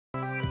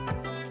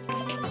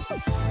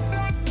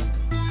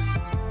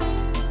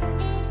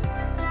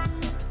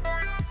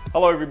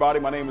Hello everybody,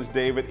 my name is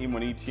David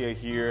Imonitie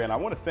here, and I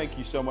want to thank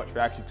you so much for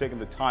actually taking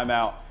the time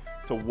out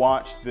to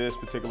watch this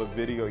particular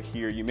video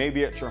here. You may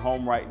be at your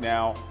home right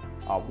now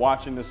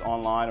watching this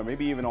online, or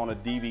maybe even on a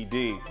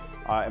DVD.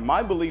 And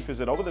my belief is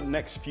that over the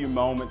next few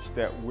moments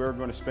that we're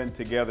going to spend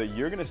together,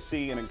 you're going to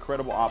see an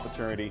incredible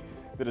opportunity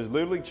that has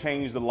literally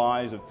changed the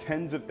lives of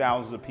tens of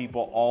thousands of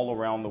people all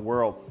around the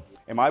world.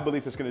 And my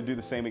belief is going to do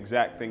the same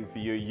exact thing for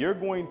you. You're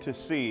going to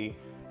see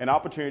an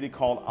opportunity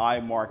called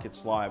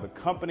iMarketsLive, a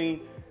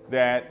company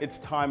that its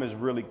time has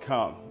really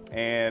come.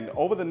 And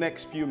over the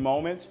next few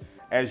moments,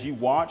 as you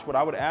watch, what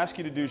I would ask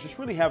you to do is just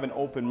really have an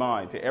open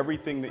mind to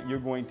everything that you're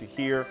going to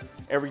hear,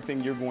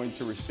 everything you're going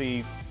to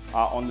receive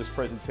on this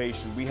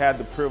presentation. We had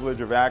the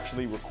privilege of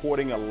actually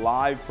recording a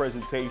live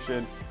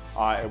presentation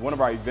at one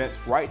of our events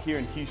right here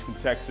in Houston,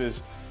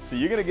 Texas. So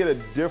you're going to get a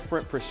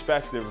different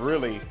perspective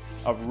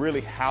of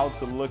really how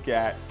to look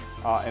at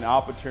an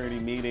opportunity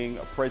meeting,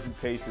 a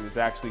presentation that's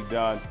actually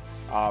done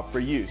for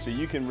you. So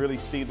you can really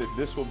see that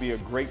this will be a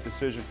great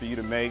decision for you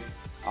to make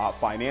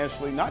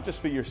financially, not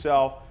just for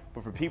yourself,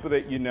 but for people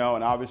that you know,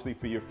 and obviously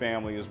for your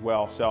family as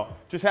well. So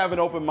just have an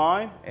open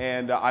mind,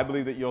 and I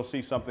believe that you'll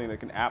see something that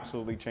can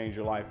absolutely change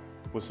your life.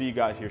 We'll see you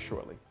guys here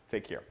shortly.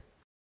 Take care.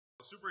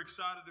 Super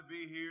excited to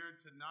be here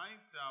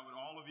tonight with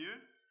all of you.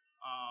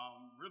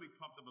 Really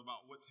pumped up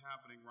about what's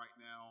happening right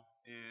now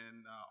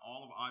in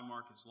all of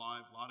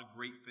iMarketsLive. A lot of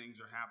great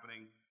things are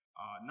happening.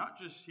 Not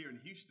just here in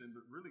Houston,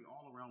 but really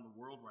all around the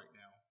world right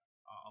now.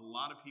 A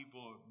lot of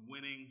people are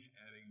winning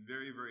at a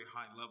very, very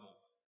high level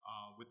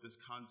with this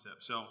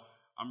concept. So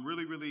I'm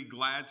really, really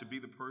glad to be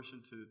the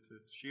person to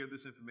share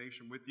this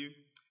information with you.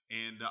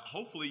 And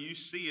hopefully you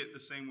see it the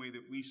same way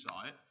that we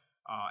saw it.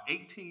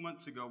 18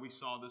 months ago, we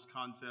saw this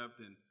concept,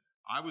 and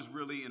I was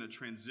really in a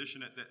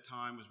transition at that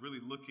time, was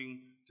really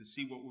looking to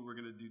see what we were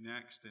going to do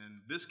next.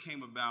 And this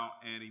came about,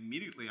 and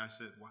immediately I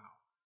said, wow.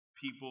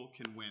 People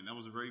can win. That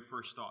was the very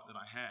first thought that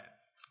I had.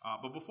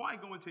 But before I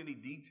go into any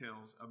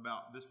details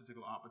about this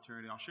particular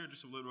opportunity, I'll share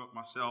just a little about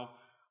myself.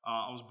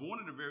 I was born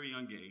at a very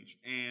young age,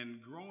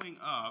 and growing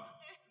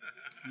up,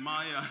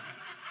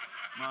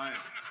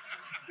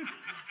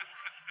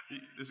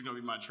 this is going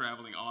to be my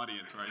traveling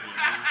audience right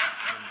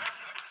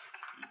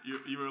here.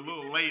 You were a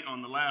little late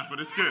on the laugh, but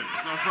it's good.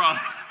 It's no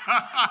problem.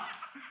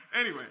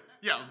 Anyway,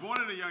 yeah, I was born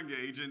at a young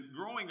age, and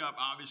growing up,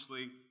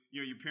 obviously,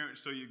 your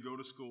parents tell you go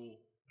to school,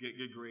 get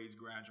good grades,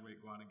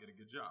 graduate, go out and get a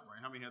good job, right?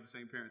 How many had the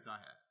same parents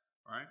I had,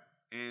 right?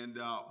 And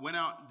went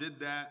out and did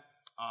that.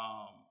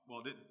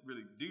 Well, didn't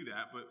really do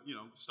that, but,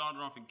 started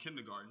off in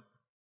kindergarten.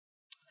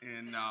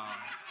 And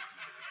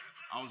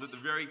I was at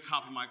the very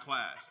top of my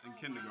class in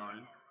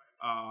kindergarten.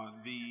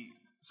 The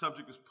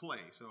subject was play,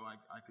 so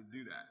I could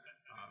do that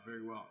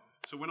very well.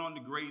 So went on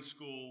to grade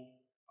school,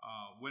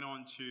 went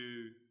on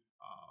to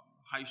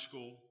high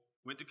school,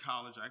 went to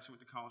college. I actually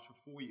went to college for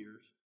 4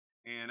 years.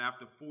 And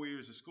after 4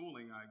 years of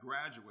schooling, I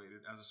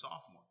graduated as a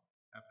sophomore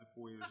after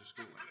 4 years of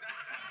schooling.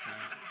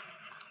 Okay?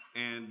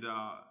 And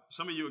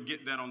some of you will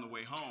get that on the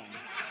way home,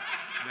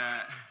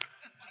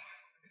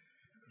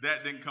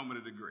 that didn't come with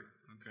a degree.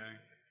 Okay?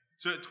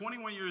 So at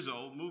 21 years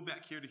old, moved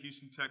back here to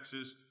Houston,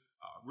 Texas,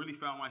 really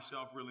found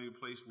myself really in a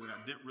place where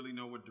I didn't really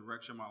know what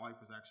direction my life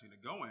was actually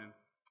going to go in.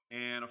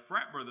 And a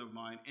frat brother of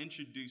mine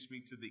introduced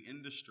me to the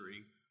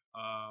industry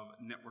of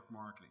network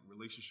marketing,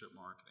 relationship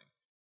marketing.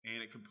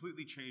 And it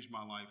completely changed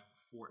my life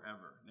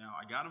forever. Now,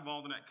 I got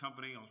involved in that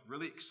company. I was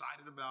really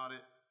excited about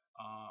it.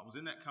 I was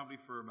in that company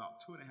for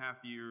about 2.5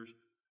 years.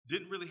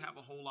 Didn't really have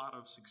a whole lot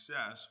of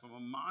success from a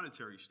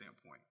monetary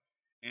standpoint.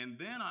 And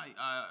then I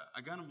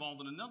got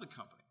involved in another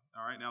company.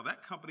 All right. Now,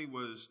 that company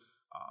was,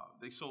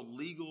 they sold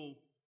legal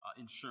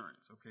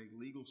insurance, okay,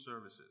 legal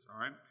services. All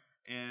right.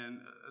 And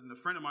a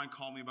friend of mine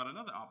called me about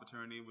another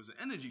opportunity. It was an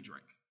energy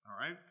drink. All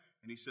right.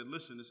 And he said,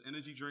 listen, this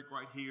energy drink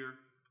right here,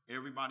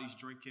 everybody's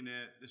drinking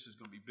it. This is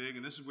going to be big.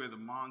 And this is where the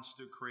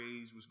Monster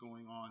craze was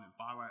going on, and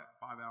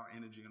 5-hour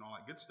energy and all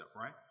that good stuff,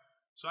 right?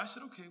 So I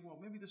said, okay, well,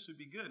 maybe this would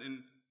be good.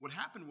 And what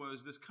happened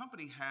was this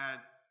company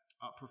had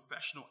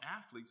professional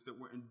athletes that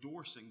were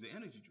endorsing the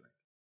energy drink.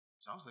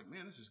 So I was like,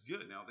 man, this is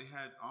good. Now, they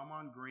had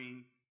Armand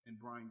Green and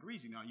Brian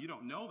Greasy. Now, you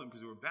don't know them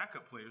because they were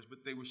backup players,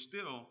 but they were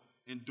still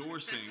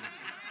endorsing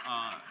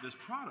this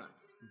product,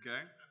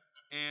 okay?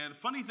 And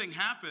funny thing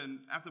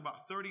happened after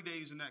about 30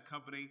 days in that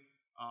company.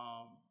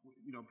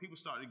 People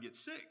started to get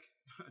sick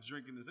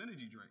drinking this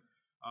energy drink.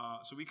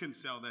 So we couldn't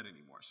sell that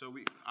anymore. So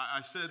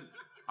I said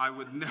I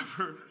would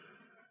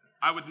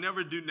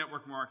never do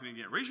network marketing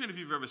again. Raise your hand if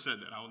you've ever said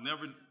that. I will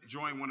never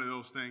join one of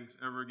those things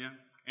ever again.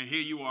 And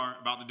here you are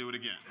about to do it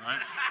again,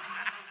 right?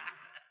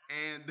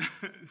 And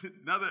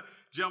another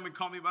gentleman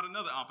called me about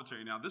another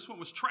opportunity. Now, this one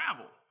was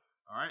travel,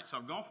 all right? So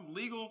I've gone from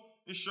legal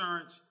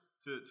insurance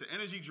to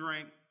energy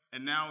drink,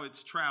 and now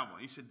it's travel.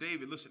 He said,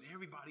 David, listen,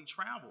 everybody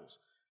travels.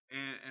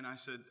 And I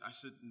said,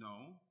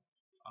 no,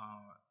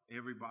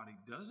 everybody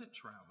doesn't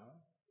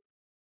travel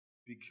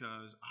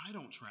because I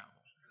don't travel.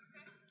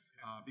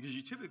 Because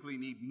you typically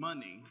need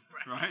money,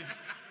 right,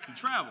 to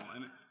travel.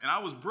 And I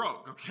was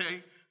broke,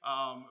 okay?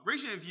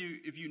 Raise your hand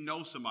if you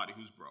know somebody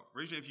who's broke.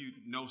 Raise your hand if you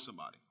know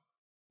somebody.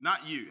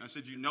 Not you. I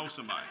said you know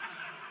somebody.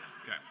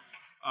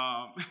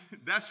 Okay.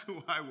 That's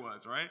who I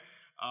was, right?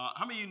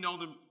 How many of you know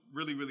them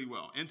really, really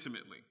well,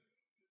 intimately?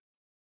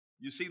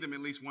 You see them at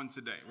least once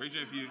a day. Raise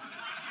your hand if you...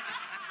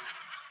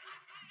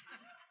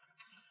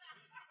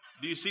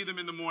 Do you see them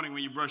in the morning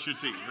when you brush your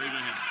teeth? Raise your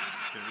hand.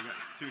 Okay, we got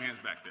 2 hands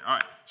back there. All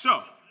right.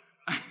 So,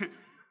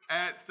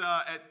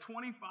 at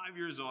 25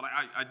 years old,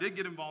 I did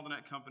get involved in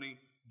that company.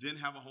 Didn't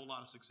have a whole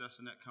lot of success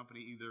in that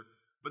company either.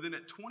 But then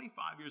at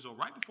 25 years old,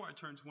 right before I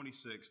turned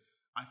 26,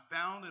 I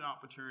found an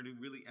opportunity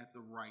really at the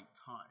right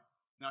time.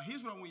 Now,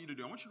 here's what I want you to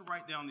do. I want you to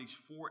write down these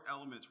 4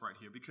 elements right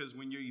here, because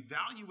when you're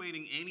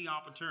evaluating any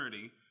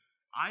opportunity,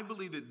 I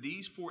believe that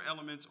these 4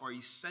 elements are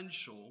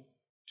essential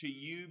to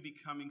you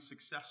becoming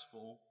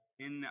successful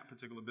in that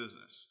particular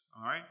business.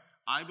 All right?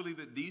 I believe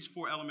that these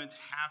 4 elements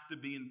have to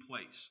be in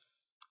place.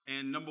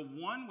 And number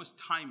 1 was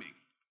timing.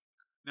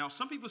 Now,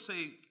 some people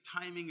say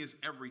timing is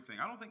everything.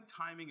 I don't think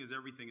timing is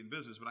everything in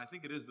business, but I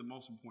think it is the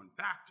most important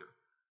factor.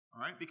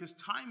 All right? Because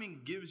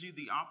timing gives you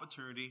the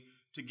opportunity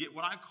to get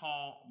what I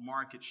call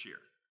market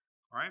share.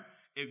 All right?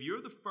 If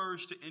you're the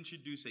first to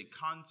introduce a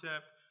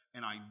concept,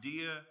 an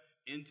idea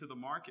into the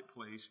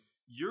marketplace,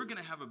 you're going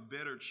to have a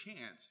better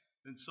chance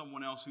than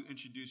someone else who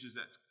introduces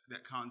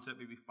that concept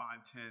maybe 5,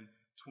 10,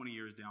 20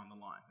 years down the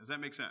line. Does that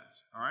make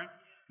sense? All right?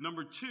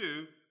 Number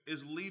 2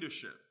 is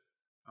leadership.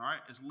 All right?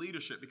 It's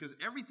leadership, because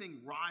everything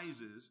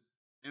rises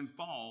and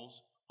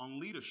falls on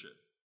leadership.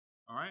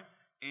 All right?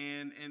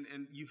 And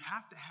you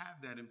have to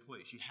have that in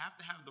place. You have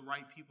to have the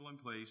right people in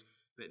place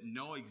that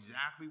know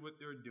exactly what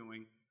they're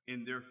doing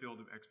in their field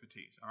of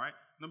expertise. All right?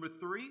 Number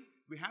 3,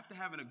 we have to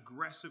have an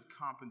aggressive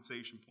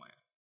compensation plan.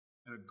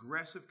 An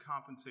aggressive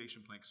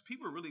compensation plan, because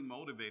people are really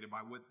motivated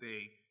by what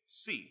they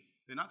see.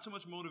 They're not so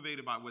much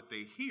motivated by what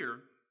they hear,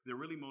 they're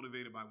really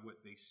motivated by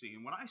what they see.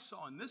 And what I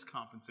saw in this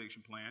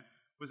compensation plan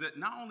was that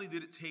not only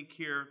did it take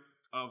care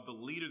of the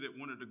leader that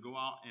wanted to go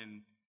out and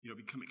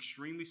become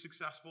extremely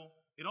successful,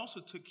 it also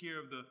took care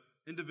of the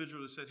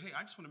individual that said, hey,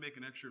 I just want to make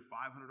an extra $500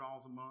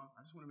 a month.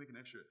 I just want to make an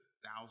extra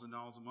 $1,000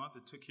 a month.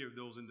 It took care of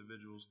those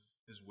individuals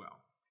as well.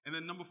 And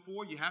then number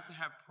 4, you have to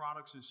have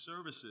products and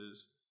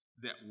services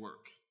that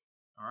work.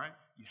 All right?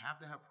 You have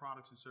to have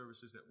products and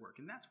services that work.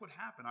 And that's what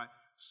happened. I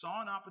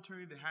saw an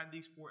opportunity that had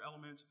these 4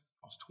 elements.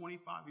 I was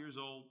 25 years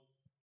old.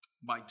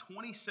 By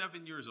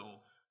 27 years old,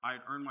 I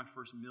had earned my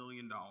first $1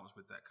 million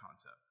with that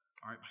concept.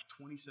 All right? By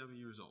 27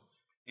 years old.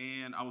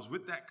 And I was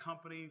with that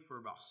company for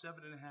about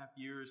 7.5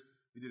 years.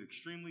 We did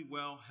extremely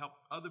well, helped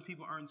other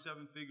people earn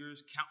 7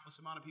 figures, countless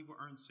amount of people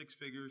earned 6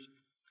 figures.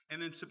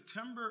 And then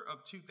September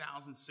of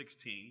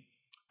 2016,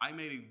 I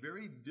made a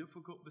very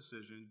difficult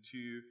decision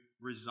to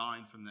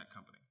resign from that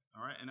company.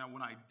 All right. And now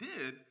when I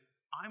did,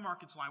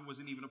 iMarketsLive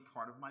wasn't even a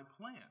part of my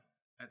plan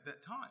at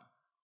that time.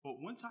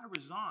 But once I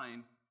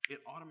resigned, it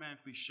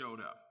automatically showed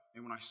up.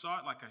 And when I saw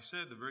it, like I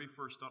said, the very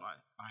first thought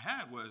I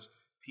had was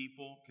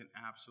people can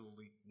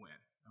absolutely win.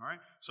 All right.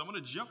 So I'm going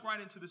to jump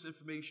right into this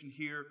information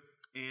here.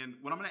 And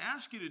what I'm going to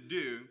ask you to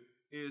do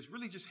is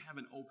really just have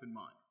an open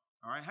mind.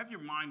 All right. Have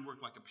your mind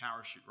work like a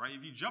parachute, right?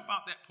 If you jump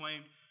out that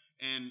plane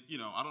and,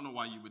 I don't know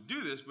why you would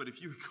do this, but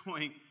if you were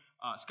going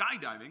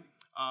skydiving,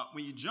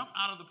 when you jump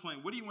out of the plane,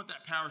 what do you want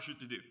that parachute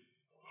to do?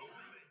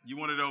 You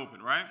want it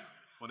open, right?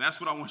 Well, that's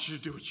what I want you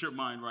to do with your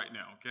mind right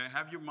now, okay?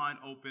 Have your mind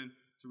open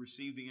to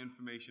receive the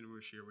information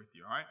we'll share with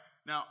you, all right?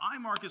 Now,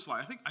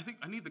 iMarketsLive, I think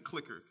I need the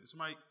clicker. Can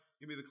somebody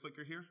give me the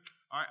clicker here?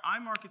 All right,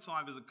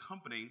 iMarketsLive is a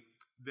company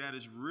that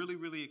is really,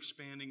 really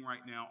expanding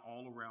right now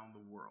all around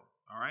the world,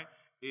 all right?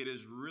 It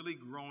is really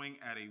growing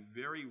at a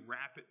very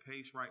rapid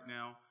pace right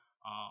now.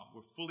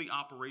 We're fully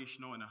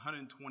operational in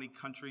 120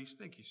 countries.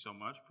 Thank you so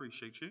much.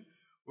 Appreciate you.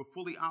 We're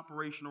fully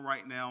operational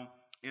right now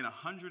in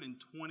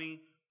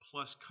 120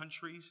 plus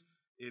countries.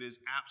 It is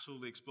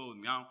absolutely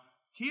exploding. Now,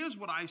 here's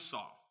what I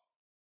saw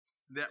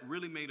that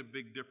really made a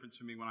big difference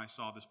for me when I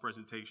saw this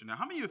presentation. Now,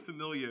 how many of you are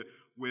familiar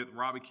with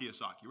Robert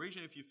Kiyosaki? Raise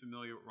your hand if you're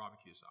familiar with Robert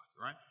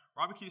Kiyosaki, right?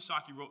 Robert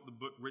Kiyosaki wrote the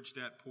book Rich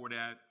Dad, Poor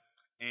Dad,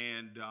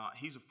 and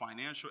he's a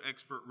financial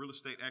expert, real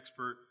estate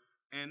expert.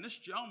 And this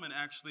gentleman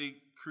actually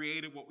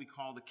created what we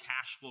call the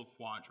cash flow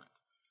quadrant.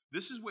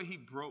 This is where he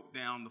broke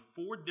down the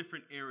 4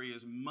 different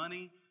areas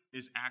money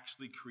is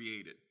actually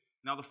created.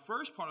 Now, the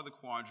first part of the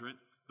quadrant,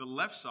 the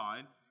left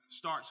side,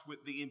 starts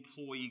with the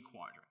employee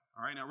quadrant.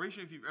 All right, now raise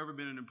your hand if you've ever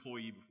been an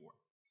employee before.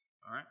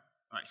 All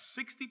right,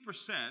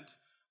 60%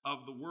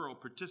 of the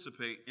world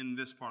participate in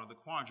this part of the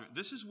quadrant.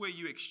 This is where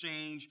you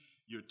exchange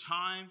your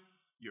time,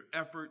 your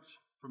efforts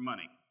for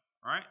money.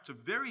 All right, it's a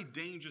very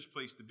dangerous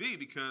place to be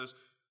because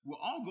we're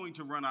all going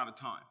to run out of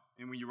time.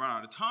 And when you run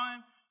out of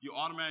time, you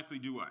automatically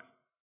do what?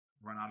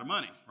 Run out of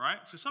money, right?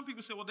 So some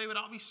people say, well, David,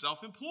 I'll be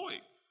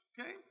self-employed.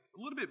 Okay,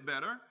 a little bit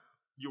better.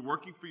 You're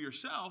working for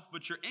yourself,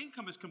 but your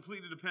income is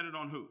completely dependent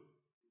on who?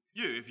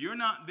 You. If you're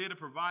not there to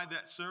provide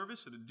that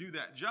service or to do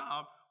that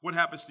job, what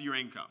happens to your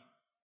income?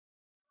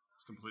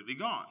 It's completely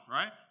gone,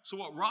 right? So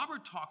what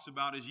Robert talks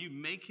about is you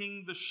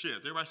making the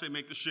shift. Everybody say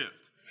make the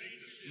shift.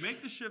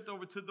 Make the shift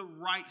over to the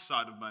right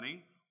side of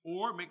money,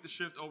 or make the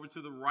shift over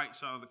to the right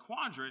side of the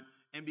quadrant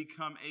and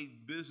become a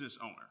business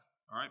owner.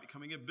 All right,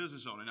 becoming a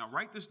business owner. Now,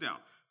 write this down.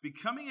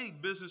 Becoming a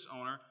business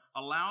owner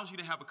allows you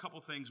to have a couple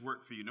things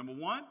work for you. Number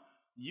one,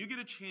 you get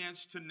a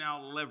chance to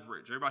now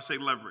leverage. Everybody say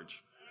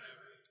leverage.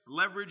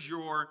 Leverage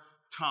your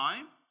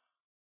time,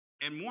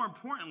 and more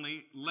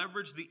importantly,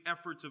 leverage the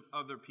efforts of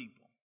other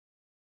people.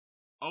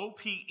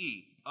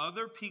 OPE,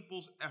 other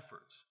people's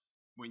efforts.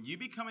 When you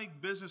become a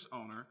business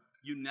owner,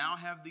 you now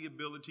have the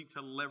ability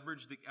to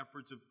leverage the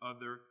efforts of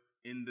other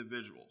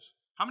individuals.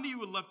 How many of you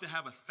would love to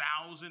have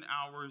 1,000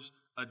 hours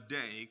a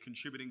day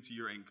contributing to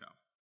your income?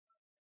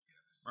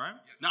 Right?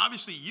 Now,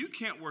 obviously, you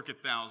can't work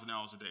 1,000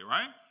 hours a day,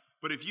 right?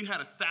 But if you had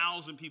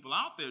 1,000 people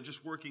out there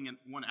just working in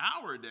 1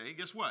 hour a day,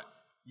 guess what?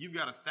 You've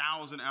got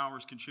 1,000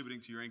 hours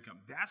contributing to your income.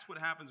 That's what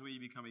happens when you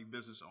become a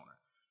business owner.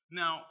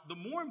 Now, the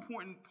more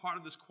important part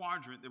of this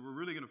quadrant that we're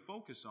really going to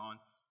focus on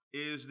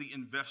is the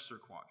investor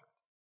quadrant.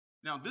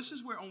 Now, this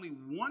is where only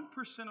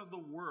 1% of the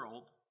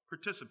world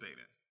participate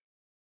in.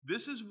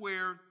 This is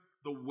where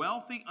the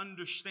wealthy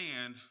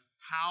understand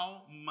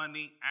how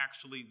money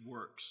actually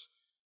works.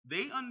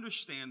 They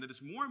understand that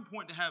it's more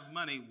important to have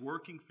money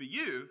working for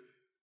you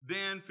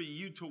than for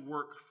you to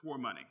work for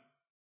money.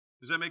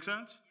 Does that make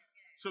sense?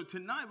 So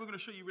tonight we're going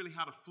to show you really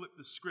how to flip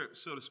the script,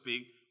 so to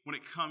speak, when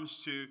it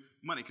comes to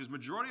money. Because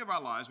majority of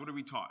our lives, what are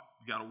we taught?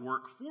 You got to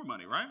work for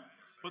money, right?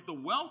 But the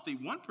wealthy,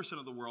 1%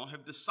 of the world,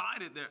 have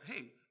decided that,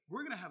 hey,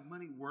 we're going to have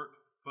money work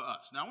for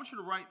us. Now I want you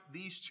to write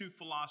these two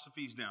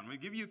philosophies down. I'm going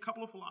to give you a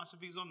couple of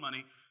philosophies on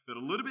money that are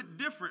a little bit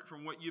different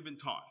from what you've been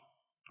taught.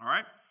 All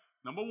right?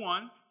 Number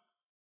one,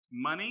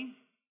 money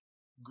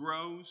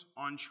grows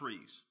on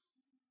trees.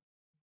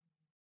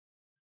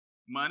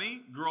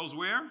 Money grows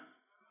where?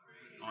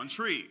 On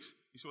trees.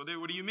 You say, well,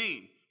 David, what do you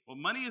mean? Well,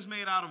 money is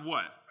made out of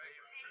what?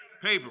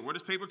 Paper. Where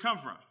does paper come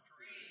from?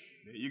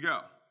 There you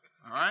go.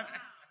 All right?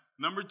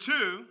 Number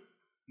two,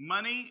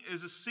 money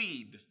is a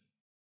seed.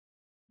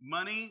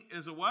 Money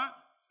is a what?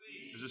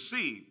 Seed. Is a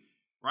seed,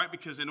 right?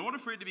 Because in order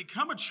for it to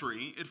become a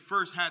tree, it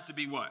first had to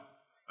be what?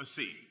 A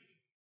seed,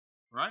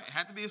 right? It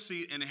had to be a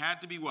seed, and it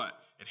had to be what?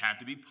 It had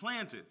to be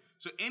planted.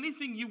 So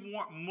anything you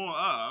want more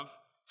of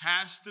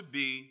has to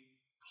be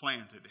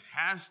planted. It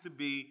has to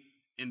be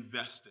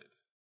invested.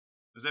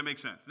 Does that make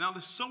sense? Now,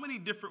 there's so many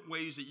different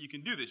ways that you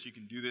can do this. You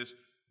can do this in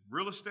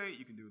real estate.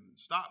 You can do it in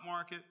the stock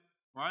market,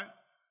 right?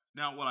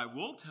 Now, what I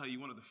will tell you,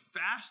 one of the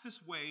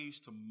fastest ways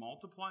to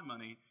multiply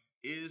money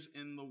is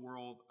in the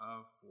world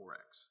of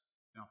Forex.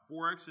 Now,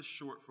 Forex is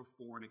short for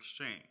foreign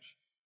exchange.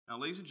 Now,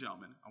 ladies and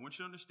gentlemen, I want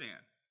you to understand,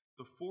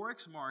 the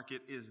Forex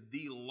market is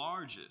the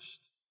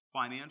largest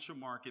financial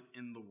market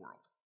in the world.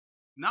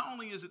 Not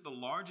only is it the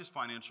largest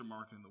financial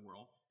market in the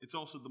world, it's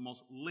also the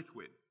most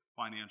liquid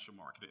financial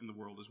market in the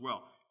world as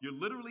well. You're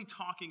literally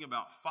talking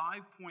about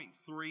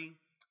 $5.3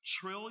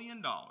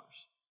 trillion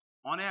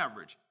on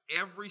average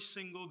every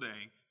single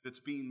day that's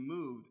being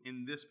moved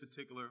in this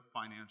particular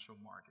financial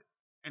market.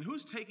 And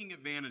who's taking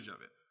advantage of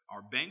it?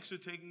 Our banks are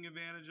taking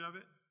advantage of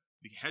it.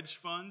 The hedge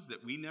funds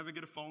that we never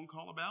get a phone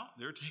call about,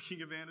 they're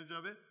taking advantage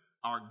of it.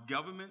 Our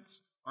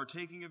governments are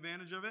taking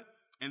advantage of it.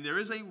 And there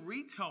is a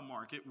retail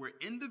market where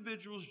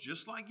individuals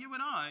just like you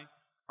and I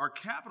are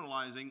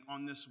capitalizing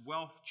on this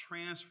wealth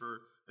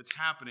transfer that's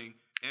happening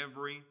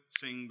every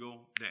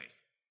single day.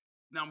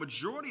 Now,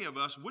 majority of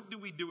us, what do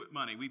we do with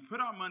money? We put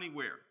our money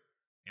where?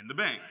 In the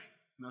bank.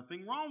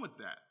 Nothing wrong with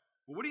that.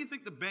 But what do you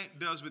think the bank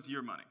does with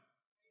your money?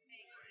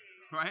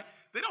 Right?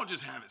 They don't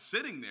just have it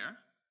sitting there.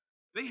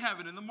 They have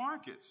it in the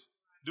markets.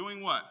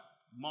 Doing what?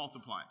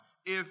 Multiplying.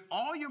 If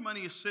all your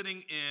money is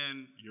sitting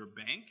in your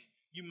bank,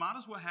 you might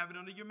as well have it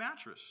under your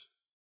mattress.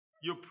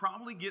 You'll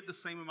probably get the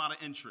same amount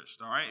of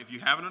interest, all right, if you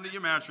have it under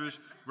your mattress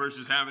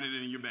versus having it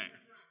in your bank.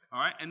 All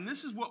right? And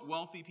this is what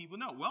wealthy people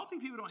know. Wealthy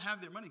people don't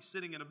have their money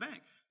sitting in a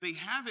bank. They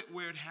have it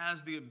where it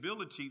has the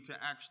ability to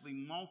actually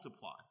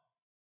multiply,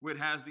 where it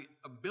has the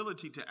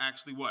ability to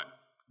actually what?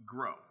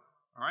 Grow.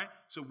 All right?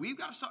 So we've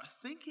got to start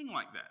thinking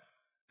like that.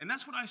 And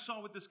that's what I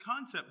saw with this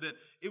concept, that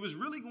it was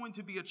really going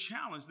to be a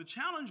challenge. The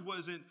challenge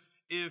wasn't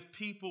if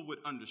people would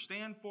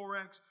understand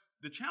Forex.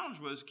 The challenge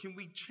was, can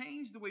we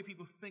change the way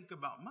people think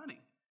about money?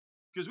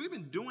 Because we've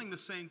been doing the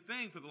same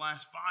thing for the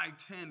last 5,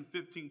 10,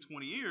 15,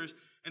 20 years,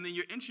 and then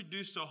you're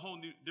introduced to a whole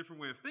new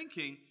different way of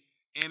thinking,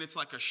 and it's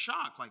like a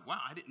shock, like, wow,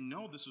 I didn't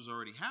know this was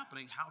already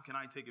happening. How can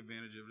I take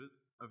advantage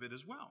of it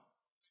as well?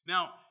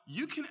 Now,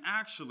 you can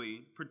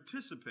actually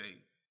participate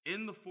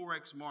in the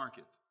Forex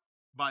market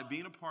by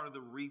being a part of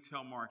the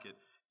retail market,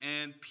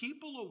 and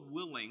people are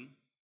willing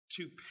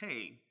to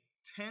pay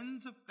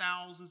tens of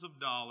thousands of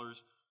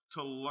dollars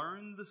to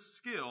learn the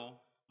skill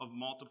of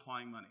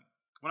multiplying money.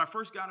 When I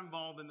first got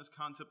involved in this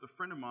concept, a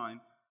friend of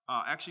mine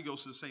actually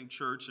goes to the same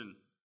church, and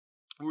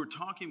we were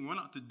talking, we went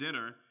out to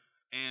dinner,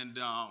 and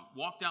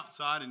walked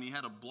outside, and he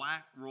had a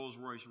black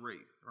Rolls-Royce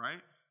Wraith,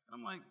 right? And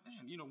I'm like,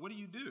 man, you know, what do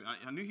you do?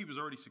 I knew he was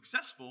already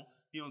successful.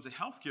 He owns a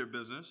healthcare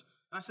business.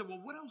 And I said,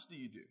 well, what else do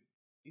you do?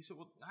 He said,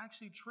 well, I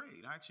actually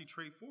trade. I actually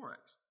trade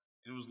Forex.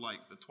 And it was like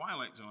the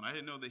Twilight Zone. I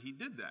didn't know that he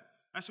did that.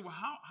 I said, well,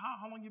 how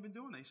long have you been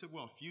doing that? He said,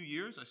 well, a few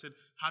years. I said,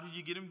 how did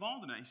you get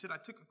involved in that? He said, I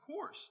took a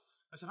course.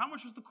 I said, how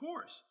much was the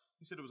course?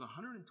 He said it was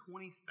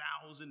 $120,000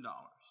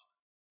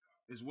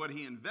 is what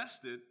he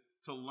invested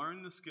to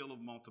learn the skill of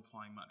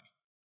multiplying money.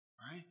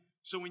 All right?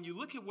 So when you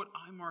look at what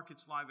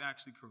iMarketsLive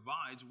actually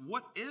provides,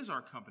 what is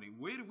our company?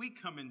 Where do we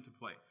come into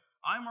play?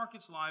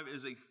 iMarketsLive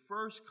is a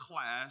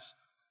first-class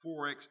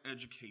Forex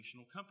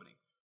educational company.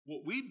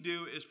 What we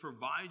do is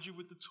provide you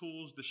with the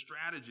tools, the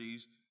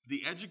strategies,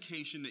 the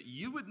education that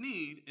you would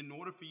need in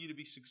order for you to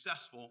be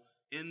successful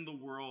in the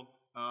world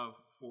of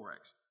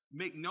Forex.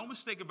 Make no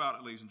mistake about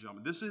it, ladies and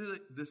gentlemen. This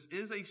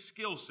is a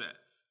skill set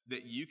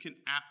that you can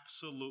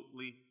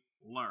absolutely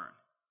learn.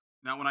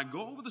 Now, when I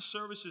go over the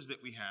services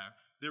that we have,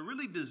 they're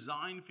really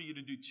designed for you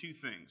to do two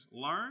things: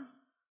 learn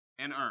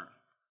and earn.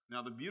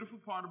 Now, the beautiful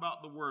part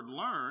about the word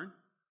learn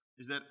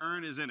is that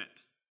earn is in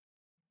it,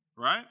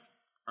 right?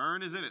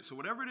 Earn is in it. So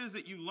whatever it is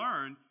that you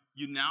learn,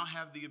 you now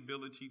have the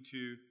ability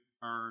to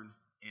earn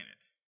in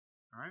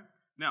it, all right?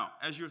 Now,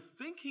 as you're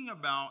thinking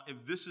about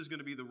if this is going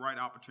to be the right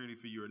opportunity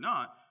for you or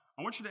not,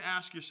 I want you to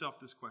ask yourself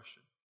this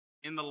question.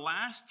 In the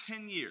last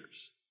 10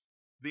 years,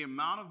 the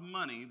amount of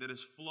money that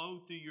has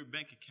flowed through your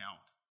bank account,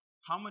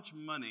 how much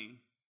money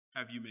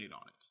have you made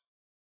on it?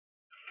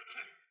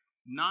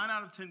 9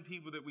 out of 10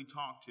 people that we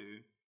talk to,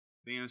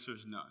 the answer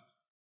is none.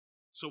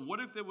 So what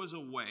if there was a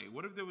way,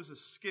 what if there was a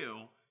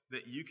skill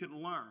that you could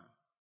learn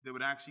that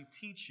would actually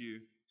teach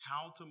you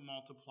how to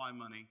multiply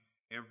money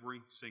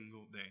every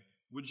single day?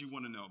 Would you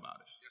want to know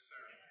about it? Yes, sir.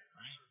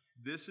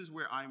 Right? This is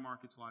where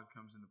iMarketsLive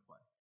comes into play.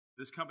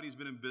 This company's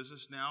been in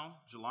business now,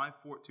 July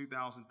 4th,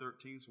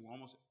 2013, so we're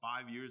almost at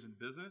 5 years in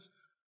business.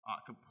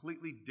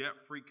 Completely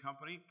debt-free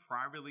company,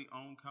 privately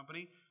owned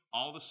company.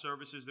 All the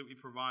services that we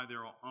provide,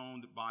 they're all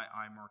owned by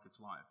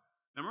iMarketsLive.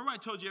 Now, remember I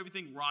told you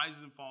everything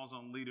rises and falls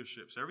on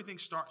leadership. So everything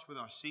starts with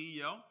our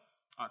CEO,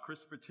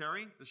 Christopher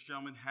Terry. This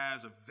gentleman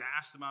has a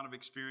vast amount of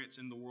experience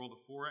in the world of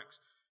Forex.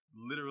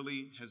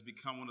 Literally has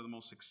become one of the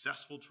most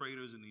successful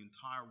traders in the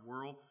entire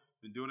world.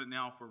 Been doing it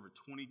now for over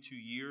 22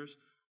 years.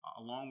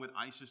 Along with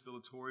Isis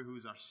Dilatori, who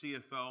is our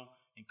CFO,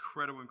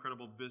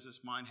 incredible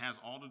business mind, has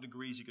all the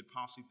degrees you could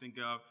possibly think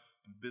of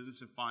in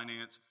business and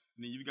finance.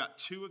 And then you've got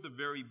two of the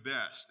very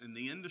best in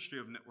the industry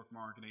of network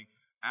marketing,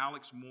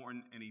 Alex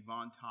Morton and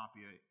Yvonne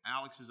Tapia.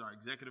 Alex is our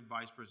Executive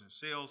Vice President of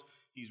Sales.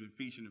 He's been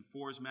featured in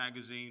Forbes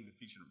magazine, been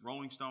featured in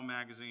Rolling Stone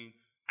magazine,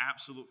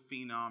 absolute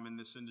phenom in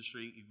this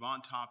industry.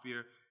 Yvonne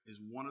Tapia is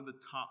one of the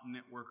top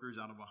networkers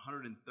out of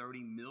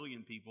 130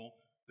 million people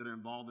that are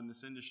involved in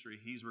this industry.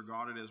 He's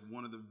regarded as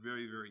one of the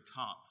very, very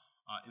top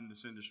in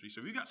this industry.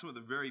 So we've got some of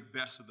the very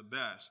best of the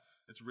best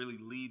that's really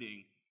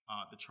leading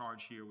the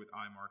charge here with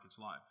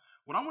iMarketsLive.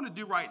 What I want to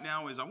do right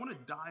now is I want to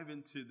dive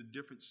into the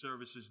different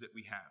services that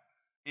we have.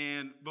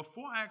 And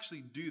before I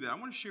actually do that, I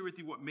want to share with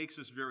you what makes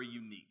us very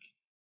unique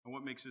and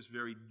what makes us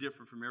very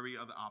different from every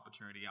other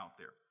opportunity out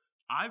there.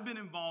 I've been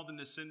involved in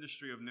this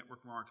industry of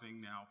network marketing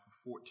now for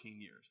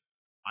 14 years.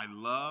 I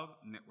love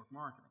network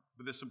marketing,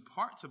 but there's some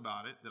parts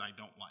about it that I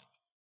don't like.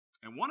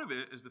 And one of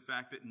it is the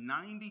fact that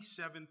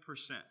 97%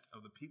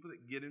 of the people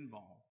that get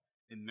involved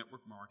in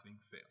network marketing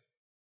fail.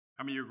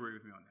 How many of you agree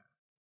with me on that?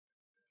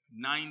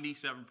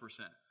 97%.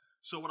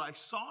 So what I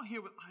saw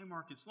here with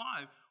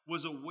iMarketsLive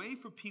was a way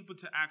for people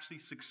to actually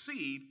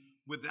succeed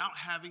without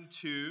having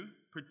to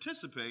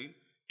participate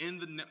in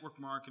the network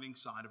marketing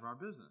side of our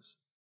business.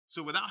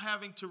 So without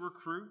having to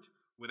recruit,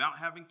 without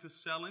having to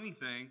sell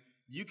anything,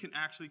 you can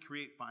actually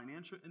create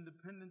financial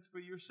independence for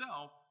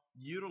yourself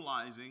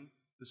utilizing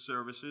the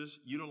services,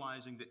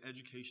 utilizing the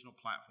educational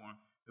platform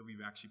that we've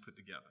actually put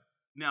together.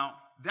 Now,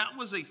 that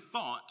was a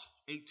thought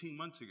 18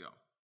 months ago.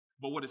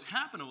 But what has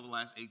happened over the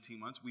last 18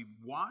 months, we've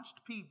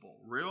watched people,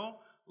 real,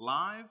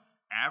 live,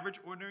 average,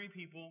 ordinary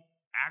people,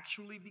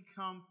 actually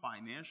become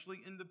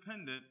financially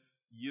independent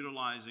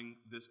utilizing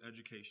this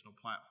educational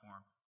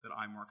platform that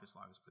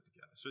iMarketsLive has put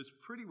together. So it's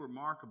pretty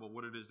remarkable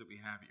what it is that we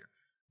have here.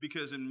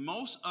 Because in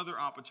most other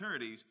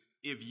opportunities,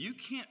 if you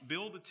can't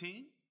build a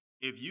team,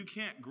 if you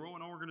can't grow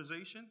an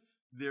organization,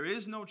 there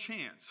is no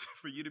chance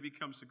for you to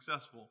become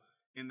successful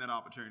in that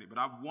opportunity. But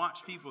I've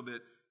watched people that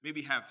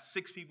maybe have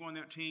 6 people on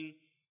their team,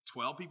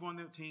 12 people on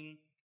their team,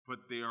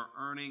 but they are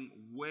earning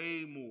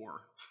way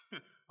more,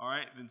 all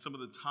right, than some of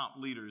the top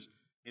leaders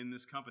in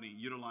this company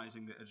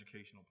utilizing the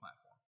educational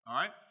platform, all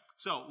right?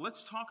 So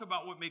let's talk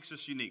about what makes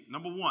us unique.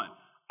 Number one,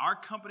 our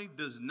company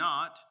does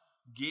not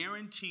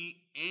guarantee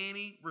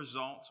any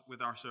results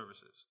with our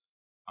services.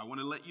 I want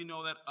to let you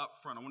know that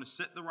up front. I want to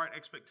set the right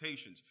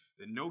expectations.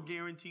 There are no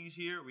guarantees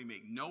here. We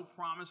make no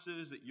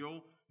promises that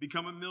you'll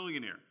become a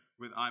millionaire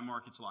with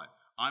iMarketsLive.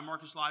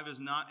 iMarketsLive is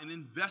not an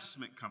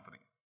investment company.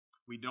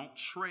 We don't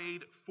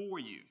trade for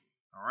you,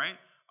 all right?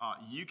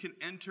 You can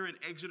enter and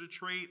exit a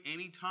trade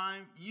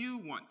anytime you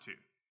want to,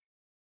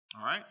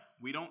 all right?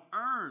 We don't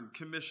earn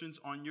commissions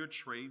on your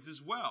trades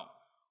as well.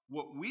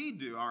 What we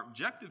do, our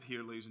objective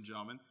here, ladies and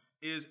gentlemen,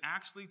 is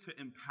actually to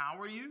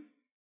empower you,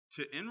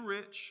 to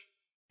enrich,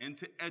 and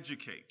to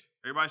educate.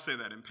 Everybody say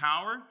that.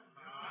 Empower,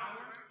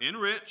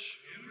 enrich,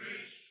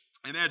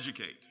 and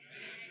educate.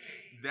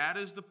 That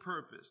is the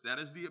purpose. That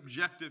is the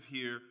objective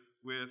here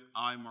with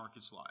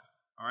iMarketsLive.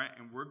 All right,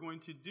 and we're going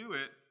to do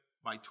it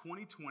by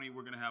 2020,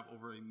 we're going to have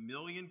over 1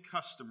 million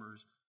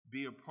customers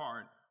be a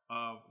part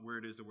of where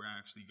it is that we're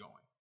actually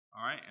going.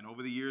 All right. And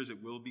over the years,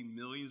 it will be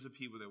millions of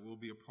people that will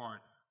be a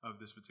part of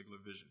this particular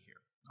vision here.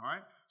 All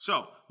right.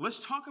 So let's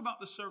talk about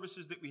the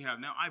services that we have.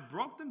 Now, I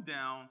broke them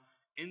down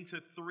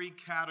into 3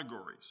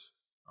 categories.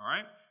 All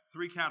right.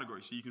 3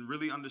 categories so you can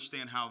really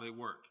understand how they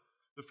work.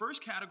 The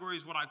first category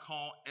is what I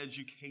call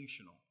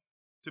educational.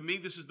 To me,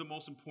 this is the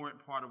most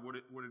important part of what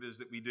it is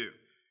that we do.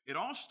 It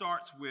all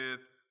starts with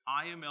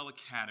IML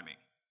Academy.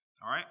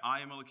 All right.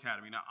 IML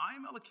Academy. Now,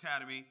 IML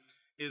Academy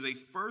is a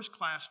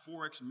first-class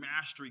Forex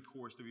mastery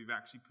course that we've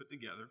actually put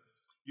together.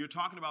 You're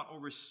talking about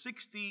over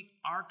 60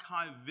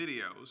 archive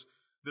videos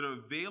that are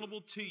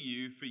available to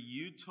you for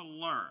you to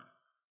learn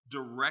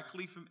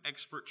directly from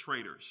expert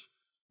traders.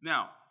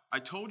 Now, I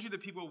told you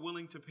that people are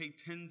willing to pay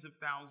tens of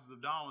thousands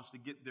of dollars to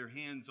get their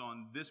hands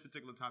on this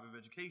particular type of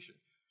education.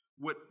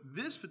 What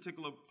this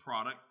particular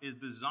product is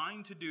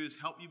designed to do is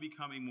help you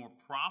become a more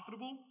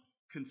profitable,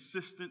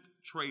 consistent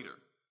trader.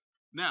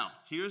 Now,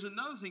 here's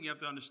another thing you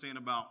have to understand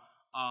about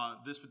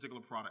this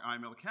particular product,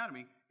 IML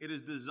Academy. It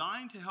is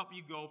designed to help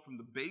you go from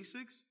the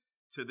basics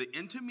to the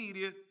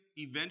intermediate,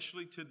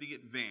 eventually to the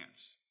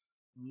advanced.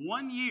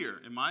 1 year,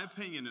 in my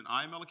opinion, in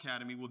IML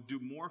Academy will do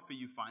more for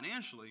you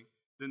financially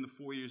than the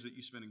 4 years that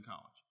you spend in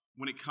college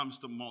when it comes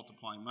to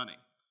multiplying money.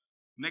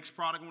 Next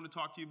product I want to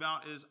talk to you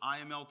about is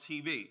IML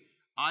TV.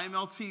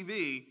 IML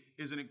TV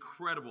is an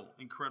incredible,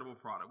 incredible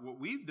product. What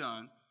we've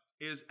done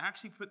is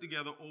actually put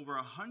together over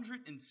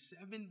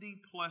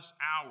 170 plus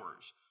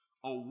hours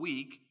a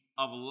week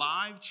of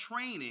live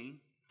training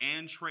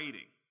and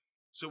trading.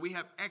 So we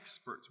have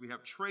experts, we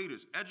have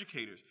traders,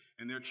 educators,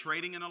 and they're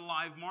trading in a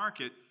live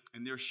market,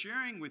 and they're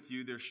sharing with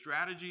you their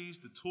strategies,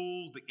 the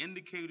tools, the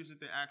indicators that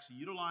they're actually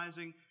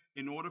utilizing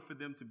in order for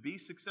them to be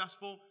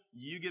successful.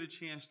 You get a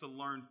chance to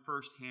learn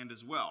firsthand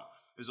as well.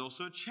 There's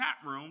also a chat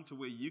room to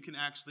where you can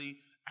actually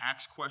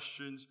ask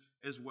questions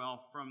as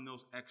well from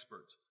those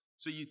experts.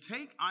 So you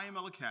take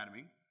IML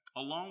Academy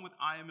along with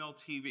IML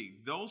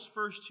TV. Those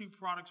first 2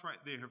 products right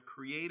there have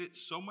created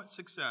so much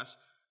success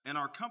in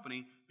our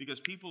company because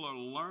people are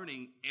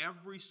learning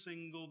every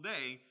single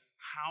day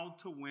how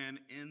to win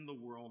in the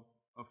world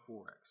of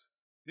Forex.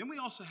 Then we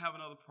also have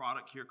another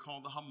product here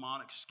called the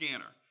Harmonic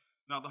Scanner.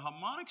 Now, the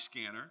Harmonic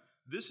Scanner,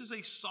 this is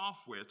a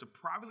software. It's a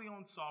privately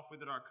owned software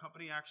that our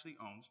company actually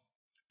owns.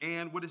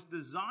 And what it's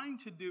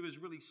designed to do is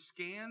really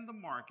scan the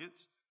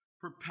markets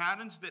for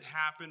patterns that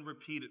happen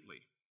repeatedly.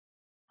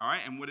 All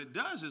right, and what it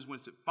does is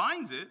once it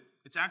finds it,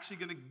 it's actually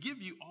going to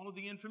give you all of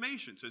the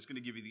information. So it's going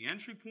to give you the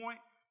entry point,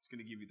 it's going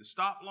to give you the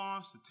stop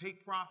loss, the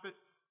take profit,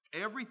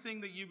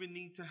 everything that you would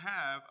need to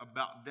have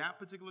about that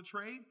particular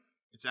trade.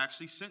 It's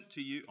actually sent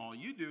to you. All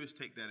you do is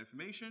take that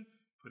information,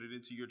 put it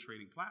into your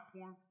trading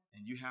platform,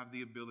 and you have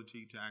the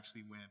ability to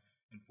actually win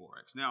in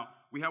Forex. Now,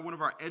 we have one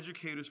of our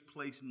educators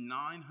place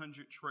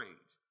 900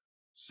 trades,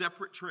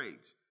 separate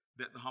trades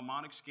that the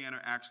Harmonic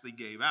Scanner actually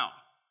gave out.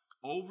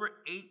 Over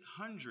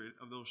 800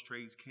 of those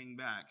trades came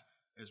back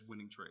as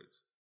winning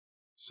trades.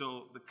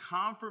 So the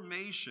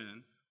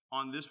confirmation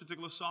on this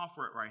particular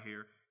software right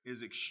here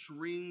is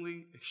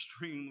extremely,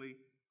 extremely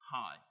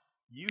high.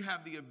 You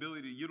have the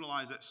ability to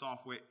utilize that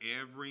software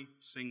every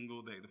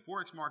single day. The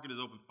Forex market is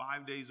open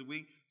 5 days a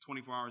week,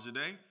 24 hours a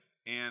day.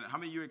 And how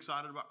many of you are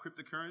excited about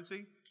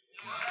cryptocurrency?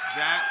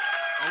 That's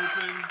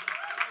open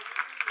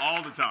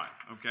all the time,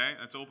 okay?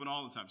 That's open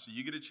all the time. So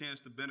you get a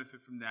chance to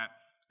benefit from that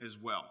as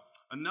well.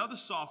 Another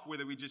software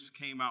that we just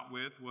came out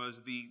with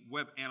was the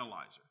Web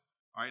Analyzer.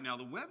 All right, now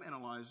the Web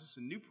Analyzer is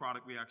a new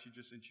product we actually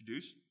just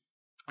introduced.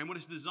 And what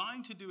it's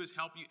designed to do is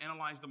help you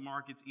analyze the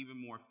markets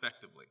even more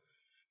effectively.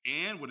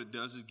 And what it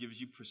does is gives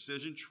you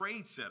precision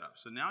trade setup.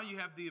 So now you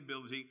have the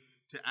ability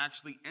to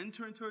actually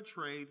enter into a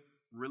trade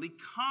really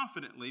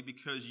confidently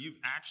because you've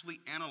actually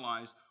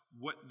analyzed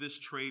what this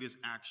trade is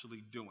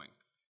actually doing.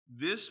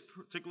 This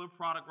particular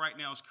product right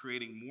now is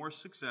creating more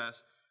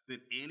success than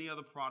any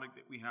other product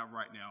that we have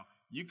right now.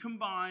 You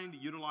combined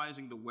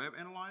utilizing the Web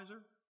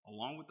Analyzer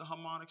along with the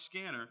Harmonic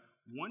Scanner.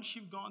 Once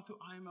you've gone through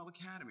IML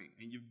Academy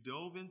and you've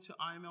dove into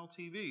IML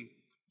TV,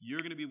 you're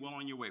going to be well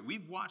on your way.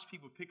 We've watched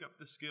people pick up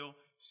the skill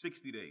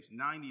 60 days,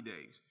 90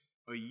 days,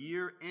 a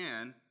year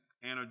in,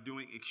 and are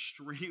doing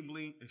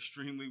extremely,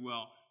 extremely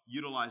well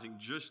utilizing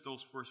just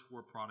those first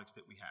 4 products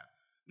that we have.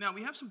 Now,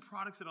 we have some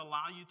products that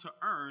allow you to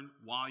earn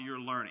while you're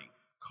learning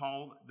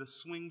called the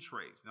swing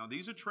trades. Now,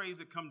 these are trades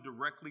that come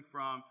directly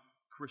from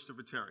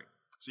Christopher Terry.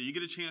 So you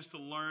get a chance to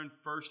learn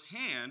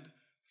firsthand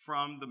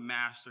from the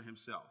master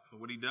himself. So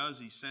what he does,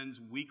 he sends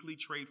weekly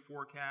trade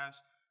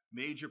forecasts,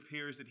 major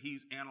pairs that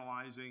he's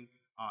analyzing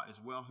as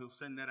well. He'll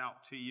send that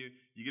out to you.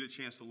 You get a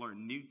chance to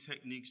learn new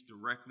techniques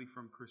directly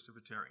from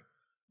Christopher Terry.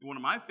 One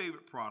of my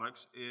favorite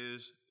products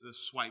is the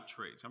swipe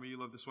trades. How many of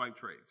you love the swipe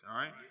trades? All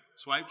right.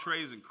 Swipe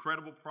trade is an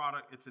incredible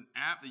product. It's an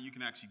app that you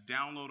can actually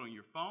download on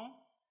your phone.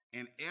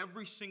 And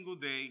every single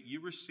day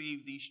you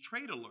receive these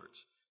trade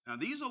alerts. Now,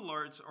 these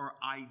alerts are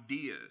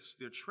ideas.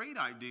 They're trade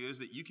ideas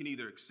that you can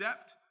either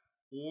accept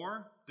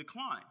or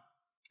decline.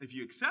 If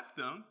you accept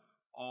them,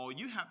 All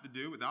you have to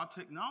do without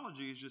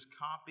technology is just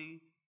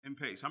copy and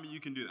paste. How many of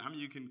you can do that? How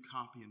many of you can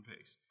copy and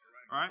paste?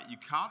 All right, you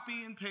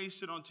copy and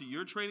paste it onto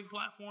your trading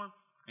platform,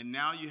 and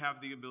now you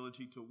have the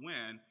ability to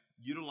win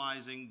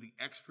utilizing the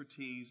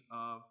expertise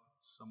of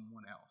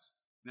someone else.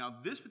 Now,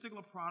 this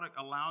particular product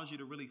allows you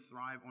to really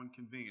thrive on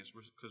convenience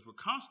because we're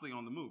constantly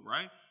on the move,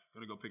 right?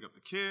 Going to go pick up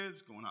the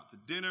kids, going out to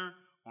dinner,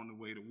 on the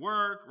way to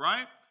work,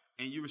 right?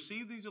 And you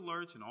receive these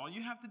alerts, and all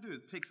you have to do,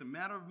 it takes a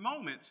matter of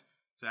moments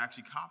to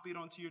actually copy it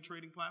onto your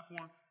trading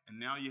platform, and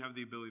now you have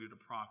the ability to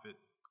profit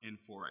in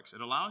Forex.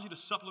 It allows you to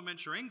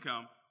supplement your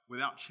income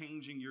without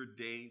changing your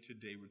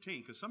day-to-day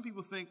routine. Because some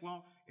people think,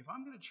 well, if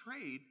I'm going to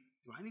trade,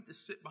 do I need to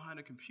sit behind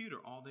a computer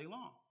all day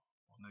long?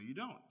 Well, no, you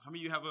don't. How many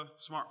of you have a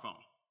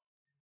smartphone?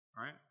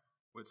 All right?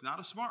 Well, it's not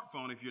a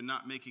smartphone if you're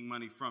not making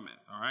money from it.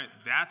 All right?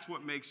 That's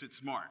what makes it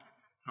smart.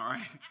 All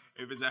right?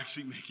 If it's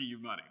actually making you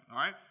money. All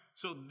right?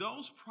 So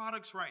those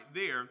products right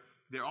there,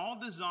 they're all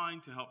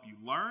designed to help you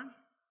learn,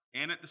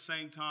 and at the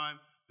same time,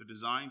 they're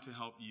designed to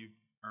help you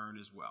earn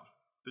as well.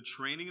 The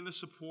training and the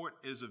support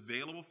is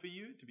available for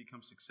you to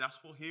become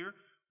successful here.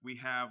 We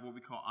have what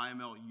we call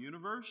IML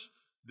Universe.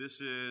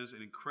 This is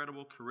an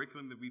incredible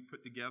curriculum that we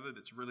put together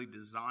that's really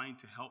designed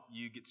to help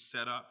you get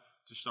set up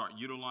to start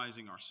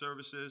utilizing our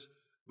services.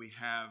 We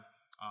have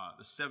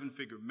the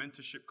 7-figure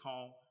mentorship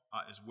call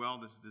as well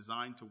that's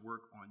designed to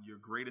work on your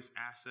greatest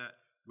asset,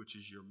 which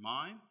is your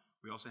mind.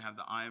 We also have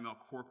the IML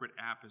corporate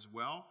app as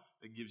well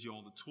that gives you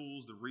all the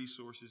tools, the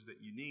resources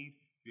that you need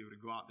to be able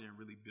to go out there and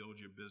really build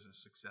your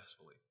business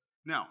successfully.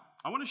 Now,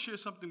 I want to share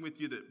something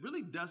with you that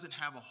really doesn't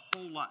have a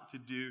whole lot to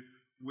do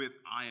with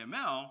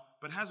IML,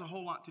 but has a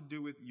whole lot to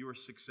do with your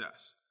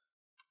success.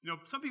 You know,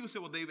 some people say,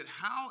 well, David,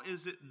 how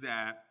is it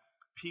that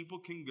people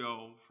can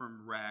go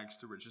from rags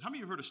to riches? How many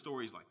of you have heard of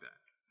stories like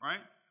that,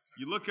 right?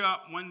 You look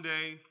up one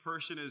day,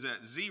 person is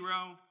at 0,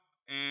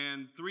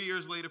 and 3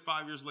 years later,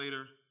 5 years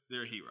later,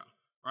 they're a hero,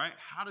 right?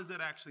 How does that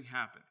actually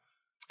happen?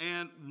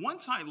 And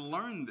once I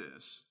learned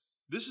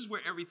this is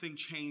where everything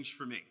changed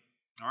for me,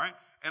 all right?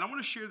 And I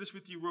want to share this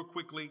with you real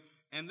quickly,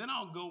 and then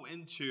I'll go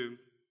into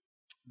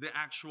the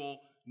actual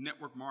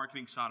network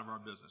marketing side of our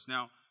business.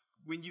 Now,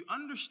 when you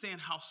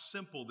understand how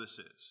simple this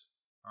is,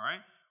 all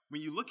right,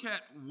 when you look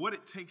at what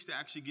it takes to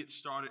actually get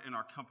started in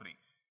our company,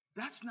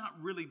 that's not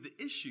really the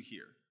issue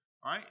here,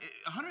 all right?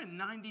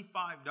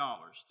 $195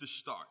 to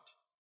start,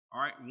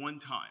 all right, one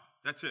time.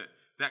 That's it.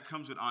 That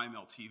comes with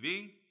IML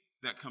TV.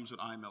 That comes with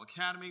IML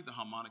Academy, the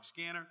harmonic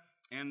scanner,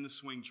 and the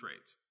swing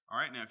trades. All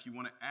right, now if you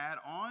want to add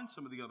on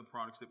some of the other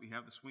products that we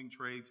have, the swing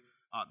trades,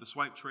 the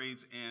swipe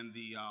trades, and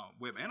the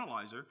web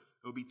analyzer,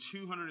 it will be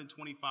 $225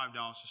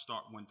 to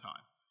start one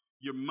time.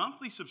 Your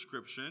monthly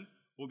subscription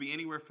will be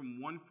anywhere from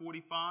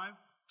 $145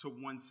 to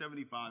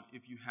 $175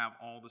 if you have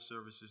all the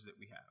services that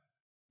we have.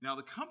 Now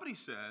the company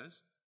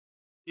says,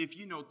 if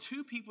you know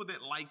 2 people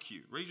that like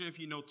you, raise your hand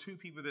if you know 2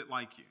 people that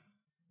like you.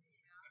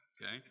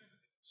 Okay,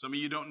 some of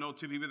you don't know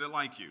 2 people that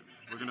like you.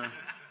 We're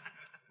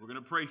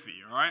gonna pray for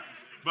you, all right?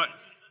 But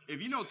if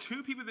you know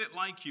 2 people that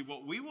like you,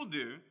 what we will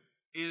do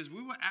is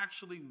we will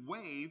actually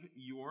waive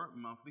your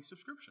monthly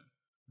subscription.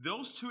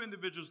 Those 2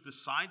 individuals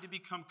decide to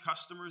become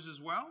customers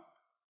as well.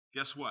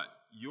 Guess what?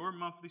 Your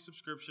monthly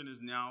subscription is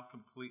now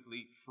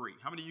completely free.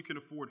 How many of you can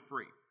afford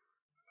free?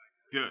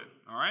 Good,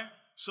 all right?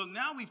 So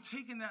now we've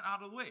taken that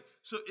out of the way.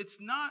 So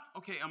it's not,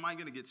 okay, am I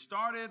going to get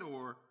started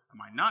or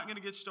am I not going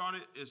to get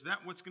started? Is that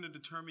what's going to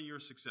determine your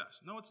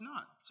success? No, it's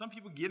not. Some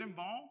people get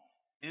involved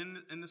in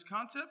this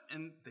concept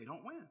and they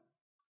don't win.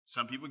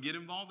 Some people get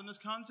involved in this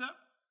concept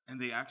and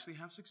they actually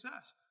have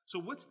success. So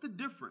what's the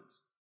difference?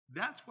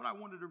 That's what I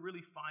wanted to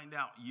really find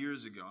out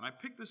years ago. And I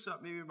picked this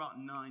up maybe about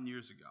 9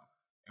 years ago.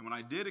 And when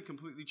I did, it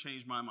completely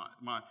changed my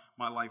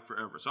life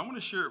forever. So I want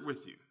to share it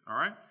with you, all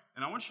right?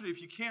 And I want you to,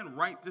 if you can,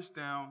 write this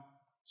down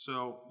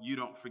so you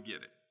don't forget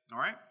it, all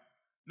right?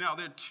 Now,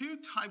 there are 2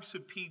 types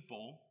of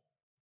people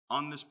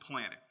on this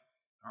planet,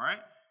 all right?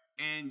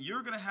 And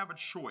you're going to have a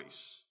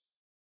choice,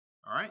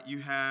 all right? You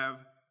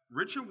have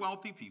rich and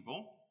wealthy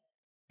people,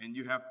 and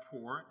you have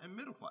poor and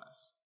middle class.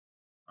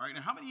 All right,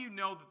 now how many of you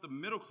know that the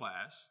middle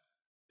class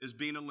is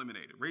being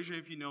eliminated? Raise your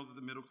hand if you know that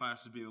the middle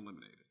class is being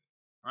eliminated.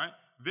 All right,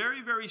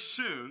 very, very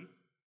soon,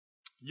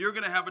 you're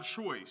going to have a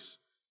choice.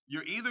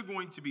 You're either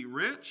going to be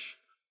rich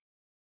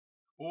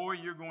or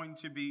you're going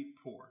to be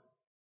poor.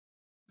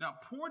 Now,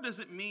 poor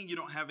doesn't mean you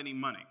don't have any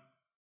money.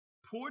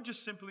 Poor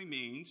just simply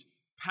means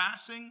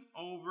passing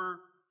over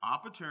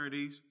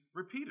opportunities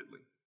repeatedly.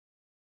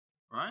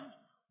 All right,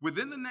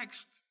 within the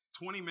next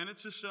 20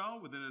 minutes or so,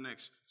 within the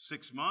next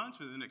 6 months,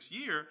 within the next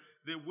year,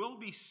 there will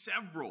be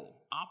several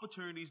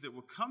opportunities that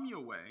will come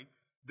your way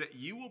that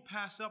you will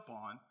pass up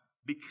on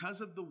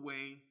because of the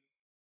way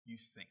you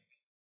think,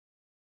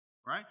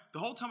 right? The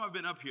whole time I've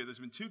been up here, there's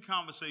been 2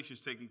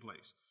 conversations taking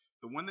place.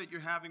 The one that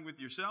you're having with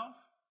yourself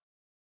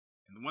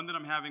and the one that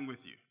I'm having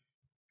with you,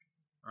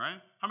 all right?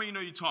 How many of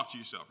you know you talk to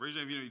yourself? Raise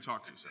your hand if you know you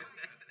talk to yourself.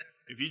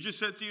 If you just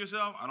said to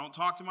yourself, I don't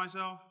talk to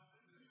myself,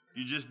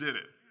 you just did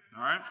it,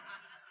 all right?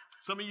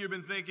 Some of you have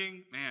been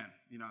thinking, man,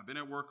 you know, I've been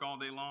at work all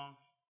day long.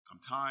 I'm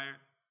tired.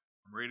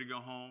 I'm ready to go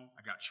home.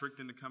 I got tricked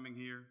into coming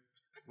here.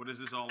 What is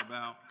this all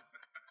about?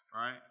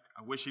 Right?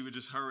 I wish he would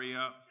just hurry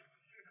up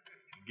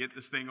and get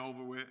this thing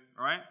over with.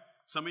 Right?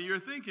 Some of you are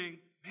thinking,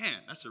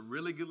 man, that's a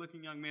really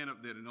good-looking young man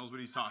up there that knows what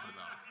he's talking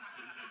about.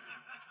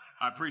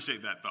 I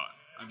appreciate that thought.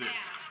 I did.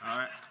 All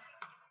right?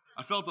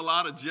 I felt a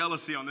lot of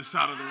jealousy on this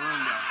side of the room,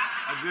 though.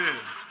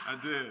 I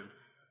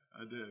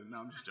did. No,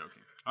 I'm just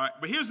joking. All right,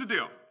 but here's the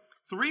deal.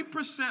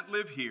 3%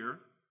 live here.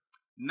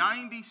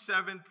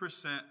 97%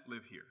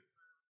 live here.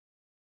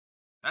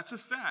 That's a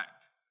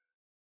fact.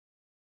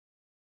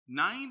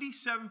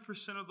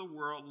 97% of the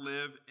world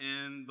live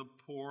in the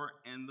poor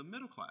and the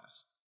middle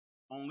class.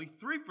 Only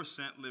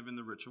 3% live in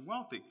the rich and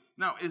wealthy.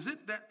 Now, is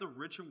it that the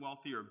rich and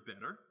wealthy are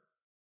better?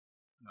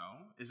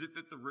 No. Is it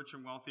that the rich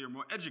and wealthy are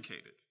more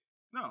educated?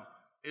 No.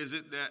 Is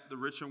it that the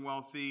rich and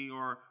wealthy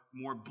are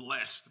more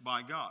blessed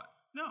by God?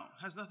 No,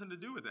 it has nothing to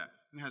do with that.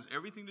 It has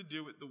everything to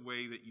do with the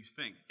way that you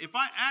think. If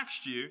I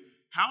asked you,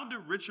 how do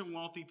rich and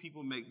wealthy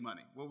people make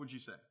money? What would you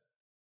say?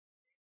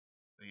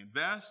 They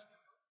invest,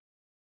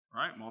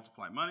 right?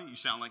 Multiply money. You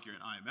sound like you're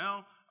in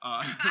IML.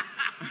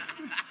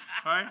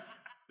 Right?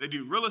 They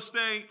do real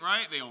estate,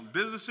 right? They own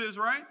businesses,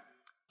 right?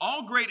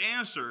 All great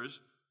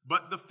answers,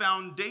 but the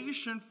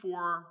foundation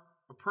for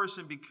a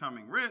person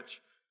becoming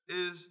rich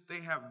is they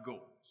have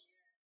goals.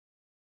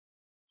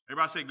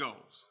 Everybody say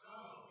goals.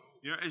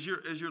 You know, as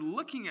you're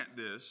looking at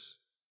this,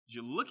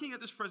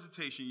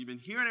 presentation, you've been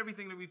hearing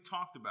everything that we've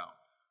talked about.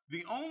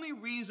 The only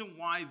reason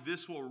why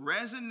this will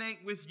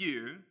resonate with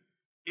you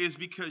is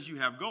because you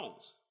have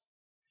goals.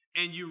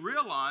 And you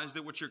realize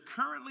that what you're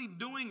currently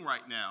doing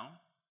right now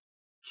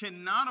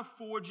cannot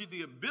afford you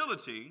the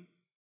ability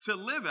to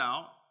live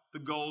out the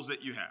goals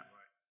that you have.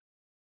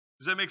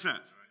 Does that make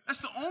sense? That's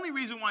the only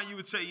reason why you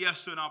would say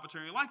yes to an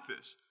opportunity like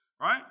this,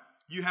 right?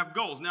 You have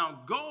goals.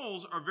 Now,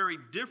 goals are very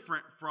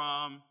different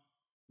from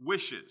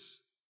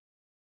wishes.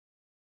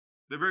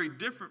 They're very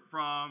different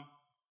from,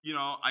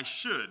 I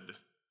should.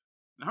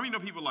 Now, how many know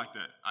people like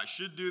that? I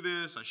should do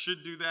this, I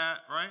should do that,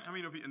 right? How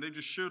many know people, and they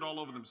just should all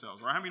over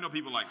themselves, right? How many know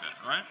people like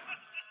that, right?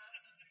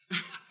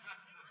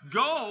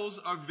 Goals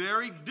are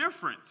very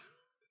different.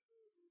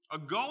 A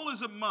goal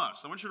is a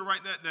must. I want you to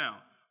write that down.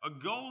 A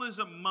goal is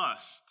a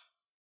must,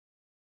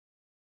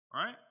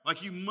 right?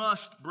 Like you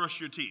must brush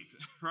your teeth,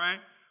 right?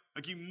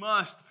 Like you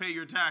must pay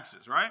your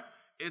taxes, right?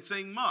 It's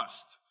a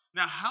must.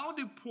 Now, how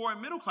do poor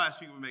and middle class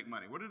people make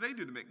money? What do they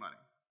do to make money?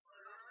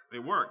 They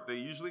work. They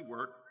usually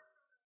work.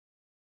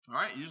 All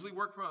right? Usually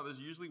work for others.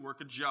 Usually work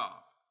a job.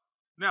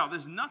 Now,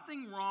 there's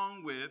nothing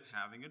wrong with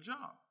having a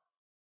job.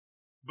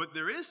 But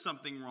there is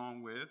something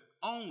wrong with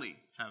only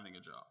having a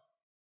job.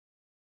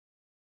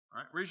 All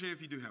right? Raise your hand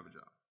if you do have a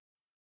job.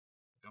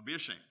 Don't be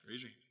ashamed.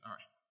 Raise your hand. All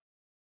right.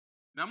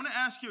 Now, I'm going to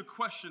ask you a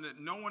question that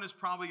no one has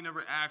probably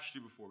never asked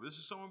you before. This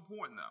is so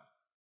important, though.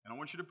 And I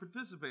want you to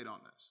participate on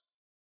this.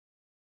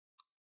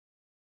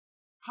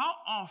 How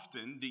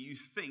often do you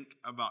think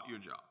about your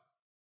job?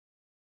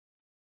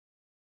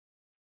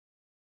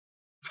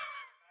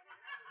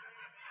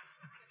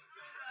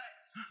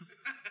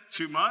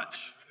 Too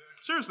much?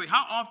 Seriously,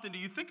 how often do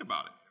you think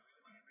about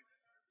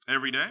it?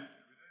 Every day?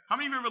 How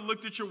many of you ever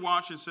looked at your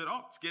watch and said,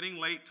 oh, it's getting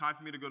late, time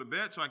for me to go to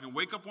bed so I can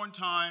wake up on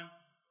time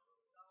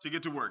to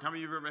get to work? How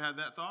many of you have ever had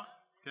that thought?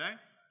 Okay.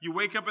 You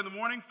wake up in the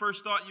morning,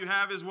 first thought you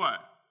have is what?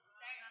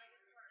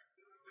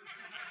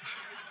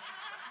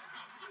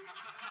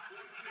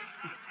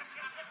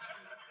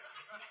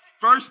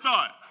 First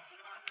thought.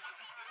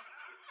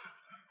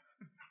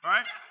 All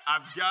right?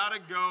 I've got to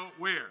go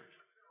where?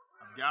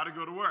 I've got to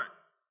go to work.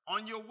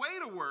 On your way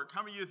to work,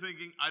 how many of you are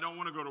thinking, I don't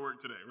want to go to work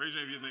today? Raise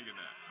your hand if you're thinking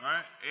that,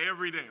 right?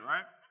 Every day,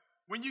 right?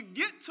 When you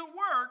get to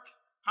work,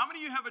 how many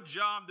of you have a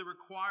job that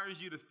requires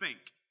you to think?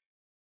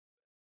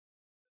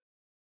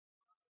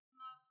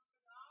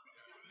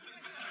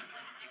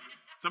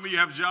 Some of you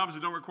have jobs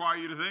that don't require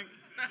you to think.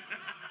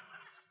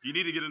 You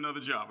need to get another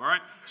job, all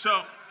right?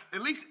 So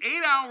at least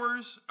 8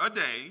 hours a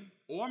day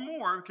or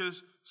more,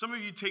 because some of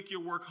you take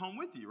your work home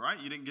with you, right?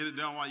 You didn't get it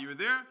done while you were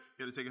there.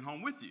 You got to take it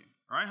home with you,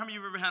 all right? How many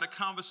of you have ever had a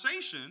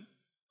conversation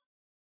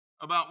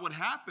about what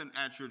happened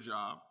at your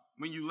job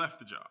when you left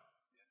the job,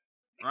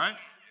 right?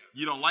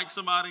 You don't like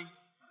somebody.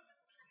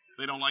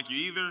 They don't like you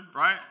either,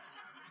 right?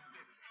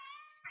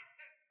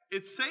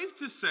 It's safe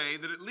to say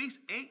that at least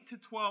 8 to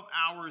 12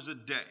 hours a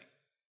day,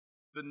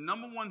 the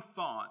number one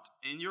thought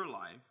in your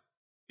life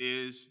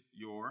is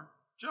your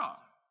job.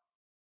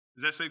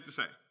 Is that safe to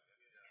say?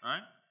 All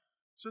right?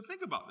 So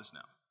think about this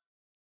now.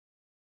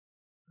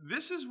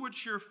 This is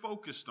what you're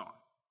focused on.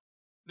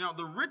 Now,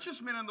 the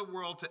richest man in the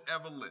world to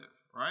ever live,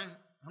 right?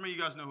 How many of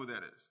you guys know who that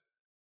is?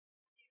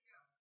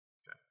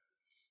 Okay.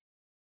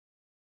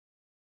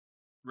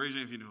 Raise your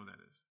hand if you know who that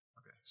is.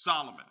 Okay.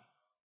 Solomon.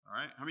 All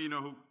right? How many of you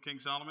know who King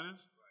Solomon is?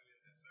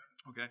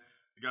 Okay.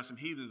 You got some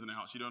heathens in the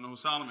house. You don't know who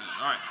Solomon is.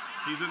 All right.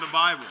 He's in the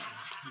Bible.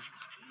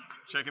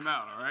 Check him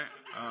out, all right?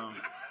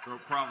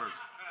 Wrote Proverbs.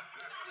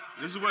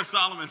 This is what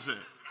Solomon said.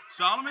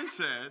 Solomon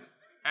said,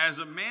 as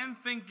a man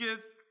thinketh,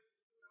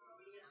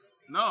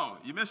 no,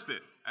 you missed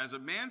it. As a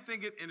man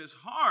thinketh in his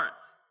heart,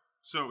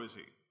 so is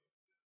he.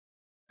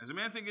 As a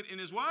man thinketh in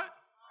his what?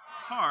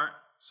 Heart,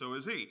 so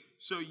is he.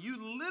 So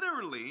you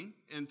literally,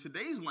 in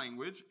today's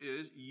language,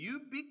 is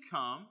you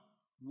become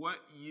what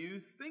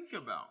you think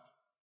about.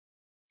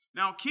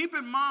 Now, keep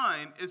in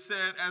mind, it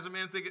said, as a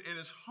man thinketh in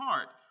his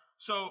heart.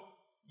 So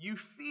you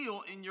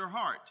feel in your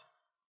heart,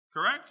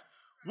 correct?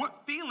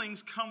 What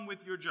feelings come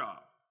with your job?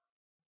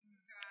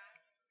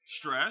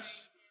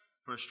 Stress,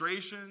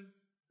 frustration,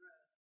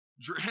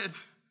 dread,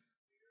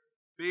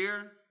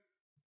 fear,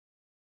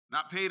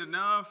 not paid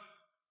enough,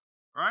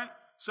 right?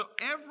 So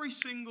every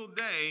single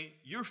day,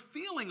 you're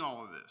feeling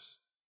all of this.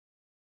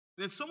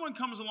 Then someone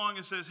comes along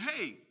and says,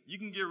 hey, you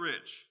can get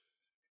rich.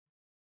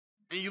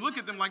 And you look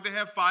at them like they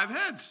have 5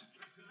 heads.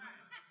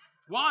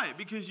 Why?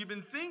 Because you've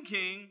been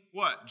thinking,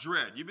 what?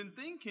 Dread. You've been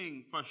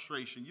thinking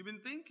frustration. You've been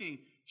thinking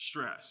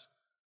stress.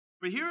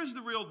 But here's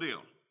the real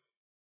deal.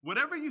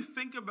 Whatever you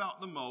think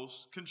about the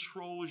most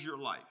controls your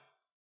life.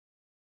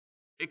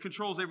 It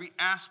controls every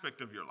aspect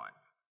of your life.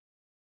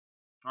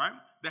 All right?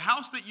 The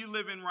house that you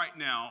live in right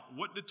now,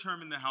 what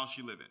determined the house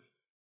you live in?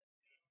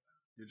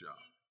 Your job.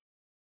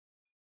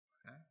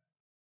 Okay?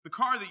 The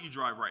car that you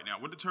drive right now,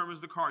 what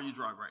determines the car you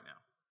drive right now?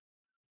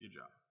 Your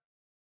job.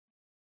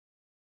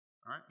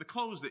 All right? The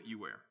clothes that you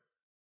wear.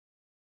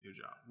 Your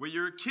job. Where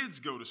your kids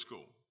go to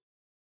school.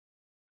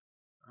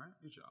 All right?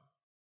 Your job.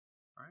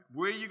 All right?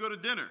 Where you go to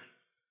dinner.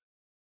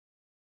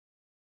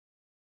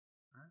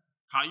 All right?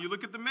 How you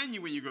look at the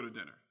menu when you go to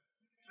dinner.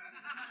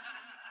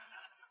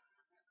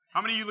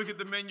 How many of you look at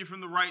the menu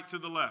from the right to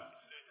the left?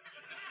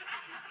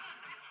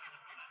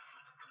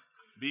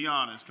 Be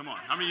honest. Come on.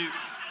 How many of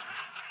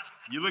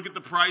you look at the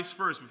price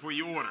first before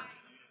you order?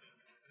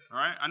 All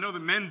right? I know the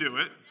men do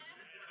it.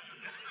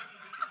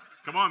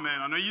 Come on, man.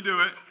 I know you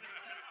do it.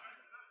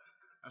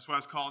 That's why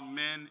it's called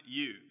men,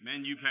 you.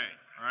 Men, you pay.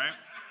 All right?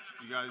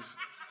 You guys,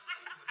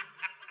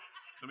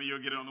 some of you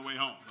will get it on the way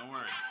home. Don't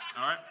worry.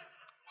 All right?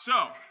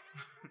 So,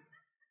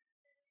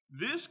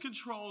 this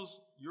controls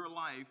your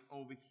life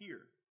over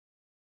here.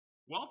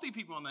 Wealthy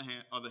people, on the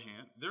other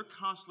hand, they're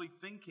constantly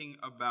thinking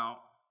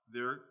about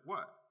their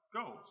what?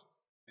 Goals.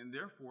 And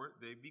therefore,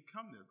 they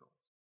become their goals.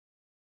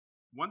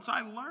 Once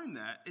I learned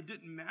that, it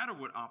didn't matter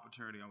what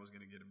opportunity I was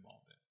going to get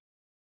involved in.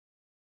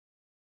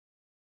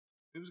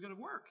 It was going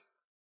to work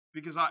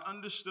because I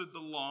understood the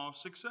law of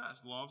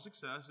success. The law of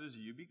success is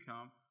you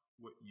become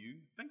what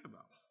you think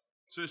about.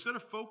 So instead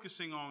of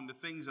focusing on the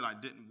things that I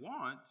didn't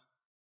want,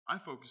 I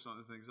focused on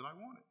the things that I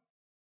wanted.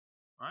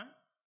 Right?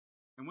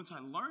 And once I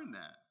learned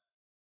that,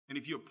 and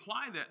if you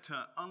apply that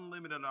to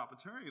unlimited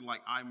opportunity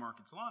like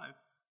iMarketsLive,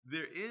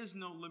 there is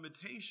no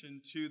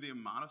limitation to the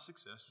amount of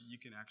success that you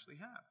can actually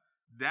have.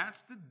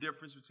 That's the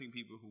difference between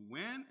people who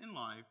win in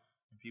life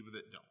and people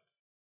that don't.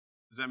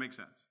 Does that make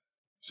sense?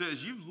 So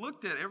as you've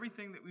looked at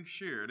everything that we've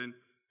shared, and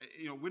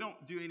we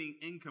don't do any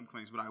income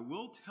claims, but I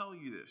will tell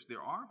you this.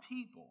 There are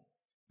people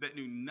that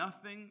knew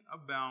nothing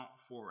about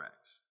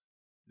Forex.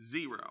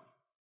 Zero.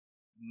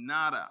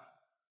 Nada.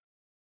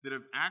 That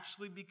have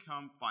actually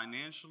become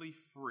financially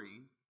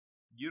free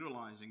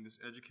utilizing this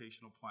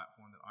educational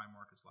platform that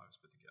iMarketsLive has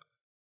put together.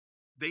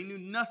 They knew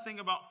nothing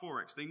about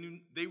Forex.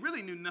 They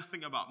really knew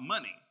nothing about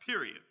money,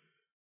 period.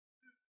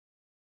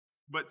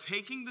 But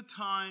taking the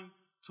time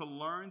to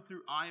learn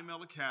through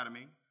IML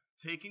Academy,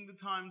 taking the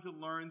time to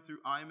learn through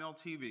IML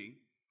TV,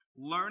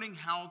 learning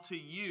how to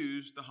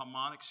use the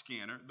harmonic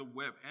scanner, the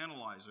web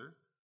analyzer,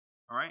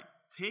 all right,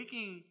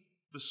 taking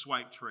the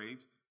swipe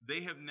trades,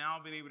 they have now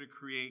been able to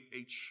create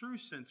a true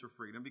sense of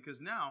freedom because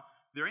now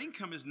their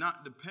income is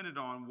not dependent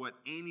on what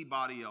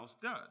anybody else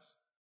does.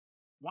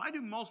 Why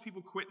do most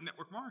people quit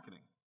network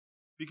marketing?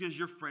 Because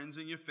your friends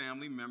and your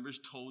family members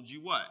told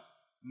you what?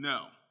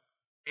 No.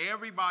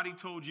 Everybody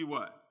told you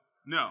what?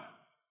 No.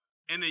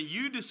 And then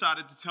you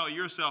decided to tell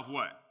yourself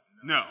what?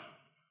 No.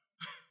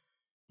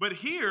 But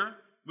here,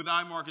 with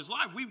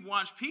iMarketsLive, we've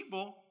watched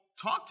people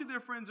talk to their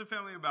friends and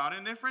family about it,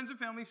 and their friends and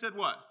family said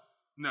what?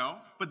 No.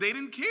 But they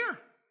didn't care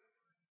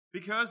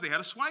because they had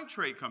a swipe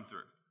trade come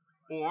through.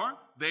 Or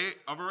they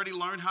have already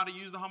learned how to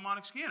use the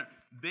harmonic scanner.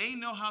 They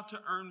know how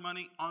to earn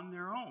money on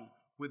their own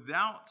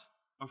without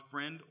a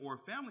friend or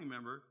a family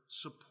member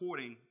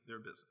supporting their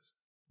business.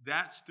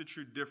 That's the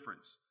true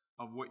difference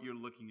of what you're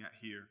looking at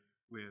here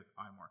with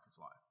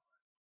iMarketsLive.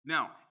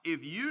 Now,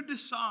 if you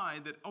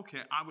decide that,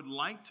 okay, I would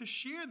like to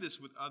share this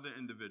with other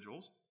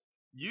individuals,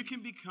 you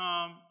can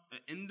become an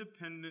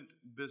independent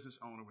business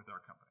owner with our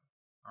company.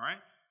 All right?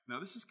 Now,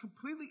 this is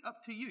completely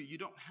up to you. You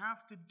don't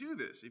have to do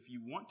this. If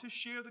you want to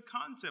share the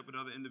concept with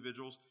other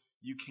individuals,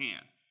 you can.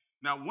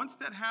 Now, once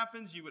that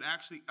happens, you would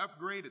actually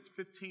upgrade. It's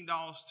 $15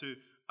 to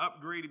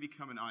upgrade to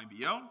become an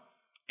IBO.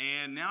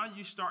 And now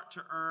you start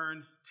to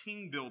earn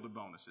team builder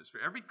bonuses. For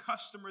every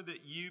customer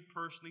that you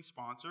personally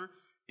sponsor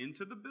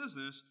into the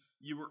business,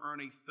 you will earn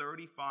a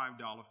 $35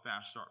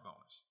 fast start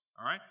bonus.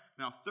 All right?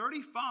 Now,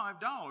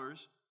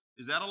 $35,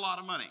 is that a lot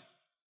of money?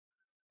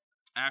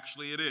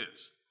 Actually, it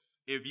is.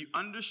 If you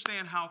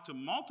understand how to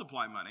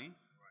multiply money,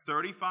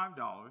 $35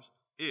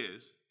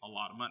 is a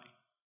lot of money.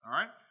 All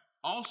right?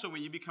 Also,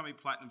 when you become a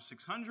Platinum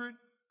 600,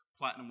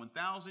 Platinum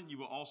 1000, you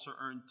will also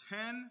earn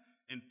 10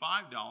 and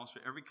 $5 for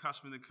every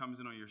customer that comes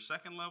in on your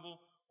second level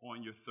or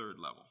on your third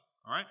level.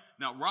 All right?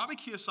 Now, Robert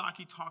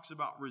Kiyosaki talks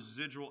about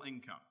residual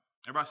income.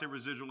 Everybody say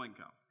residual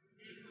income.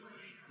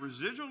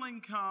 Residual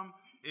income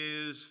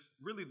is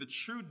really the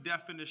true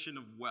definition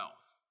of wealth.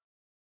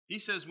 He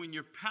says when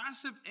your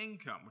passive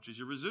income, which is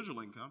your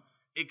residual income,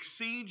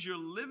 exceeds your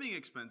living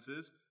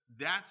expenses,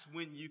 that's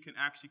when you can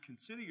actually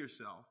consider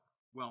yourself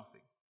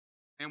wealthy.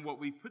 And what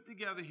we put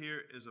together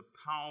here is a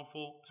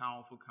powerful,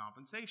 powerful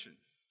compensation.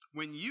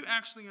 When you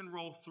actually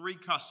enroll 3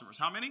 customers,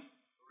 how many?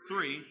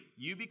 3,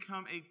 you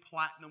become a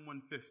Platinum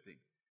 150,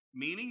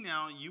 meaning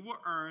now you will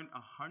earn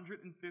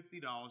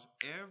 $150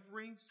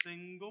 every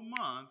single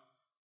month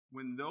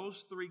when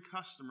those 3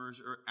 customers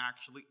are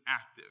actually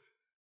active.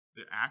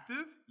 They're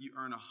active, you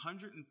earn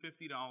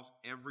 $150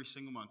 every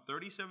single month,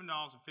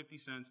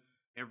 $37.50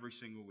 every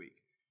single week.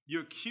 You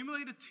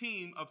accumulate a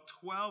team of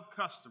 12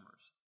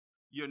 customers.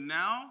 You're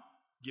now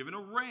given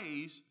a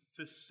raise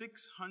to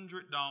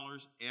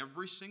 $600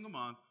 every single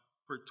month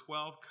for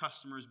 12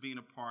 customers being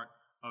a part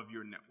of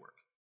your network.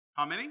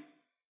 How many?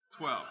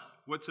 12.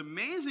 What's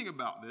amazing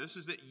about this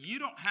is that you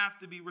don't have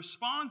to be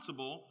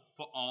responsible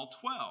for all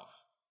 12.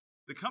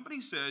 The company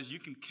says you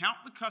can count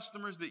the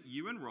customers that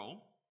you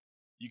enroll.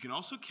 You can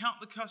also count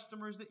the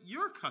customers that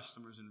your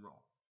customers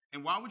enroll.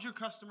 And why would your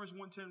customers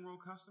want to enroll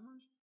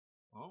customers?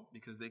 Well,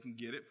 because they can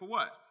get it for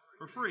what?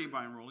 For free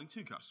by enrolling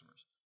 2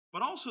 customers.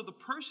 But also the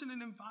person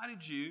that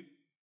invited you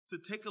to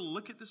take a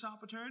look at this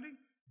opportunity,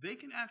 they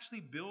can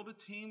actually build a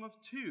team of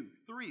 2,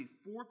 3,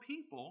 4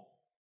 people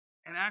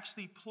and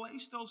actually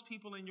place those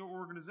people in your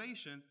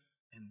organization,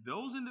 and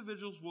those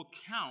individuals will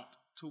count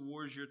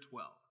towards your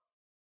 12.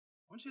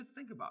 I want you to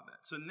think about that.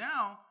 So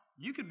now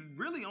you can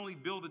really only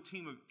build a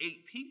team of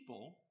 8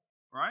 people,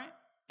 right?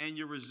 And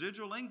your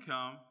residual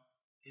income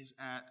is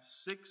at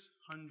 $600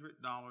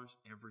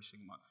 every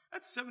single month.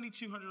 That's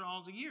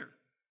 $7,200 a year.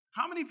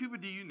 How many people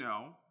do you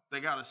know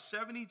that got a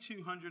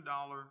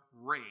 $7,200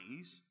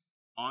 raise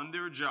on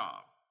their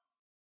job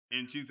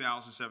in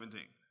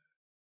 2017?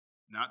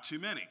 Not too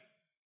many.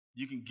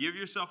 You can give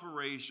yourself a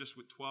raise just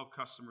with 12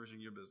 customers in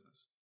your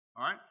business.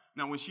 All right?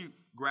 Now, once you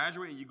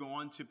graduate and you go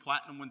on to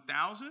Platinum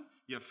 1000,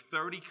 you have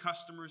 30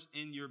 customers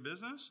in your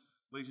business.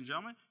 Ladies and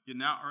gentlemen, you're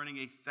now earning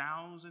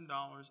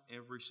 $1,000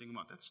 every single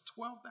month. That's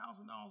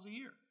 $12,000 a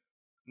year.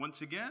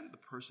 Once again, the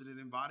person that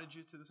invited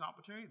you to this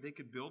opportunity, they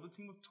could build a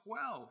team of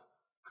 12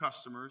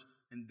 customers,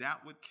 and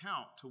that would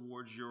count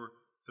towards your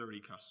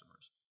 30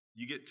 customers.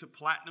 You get to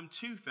Platinum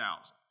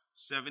 2000,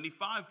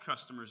 75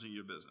 customers in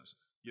your business.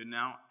 You're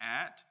now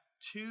at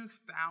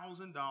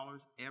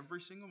 $2,000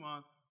 every single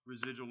month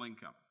residual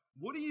income.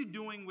 What are you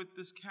doing with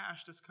this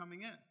cash that's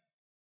coming in?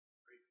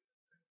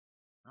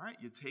 All right,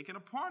 you're taking a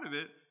part of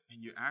it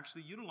and you're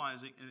actually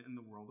utilizing it in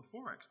the world of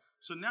Forex.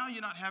 So now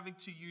you're not having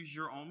to use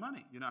your own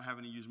money. You're not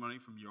having to use money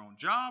from your own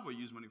job or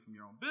use money from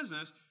your own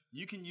business.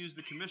 You can use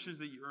the commissions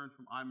that you earn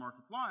from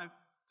iMarketsLive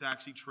to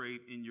actually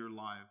trade in your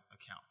live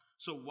account.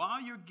 So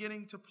while you're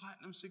getting to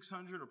Platinum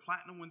 600 or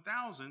Platinum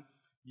 1000,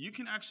 you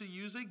can actually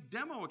use a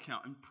demo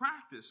account and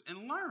practice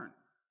and learn.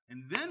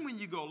 And then when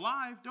you go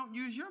live, don't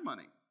use your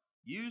money.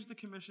 Use the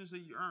commissions that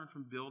you earn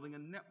from building a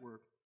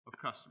network of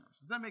customers.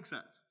 Does that make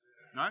sense?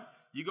 All right?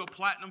 You go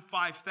Platinum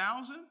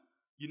 5000,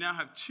 you now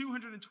have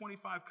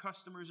 225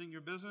 customers in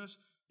your business.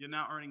 You're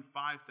now earning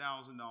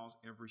 $5,000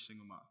 every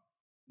single month.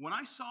 When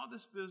I saw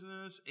this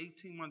business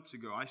 18 months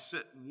ago, I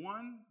set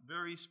one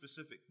very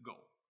specific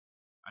goal.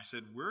 I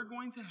said, we're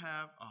going to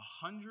have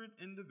 100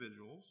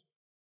 individuals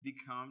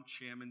become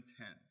Chairman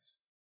 10s.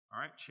 All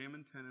right?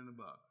 Chairman 10 and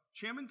above.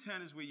 Chairman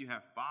 10 is where you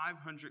have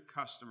 500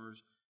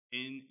 customers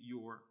in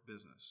your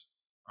business.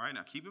 All right,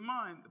 now keep in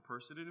mind, the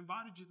person that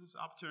invited you to this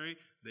opportunity,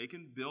 they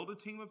can build a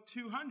team of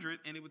 200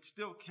 and it would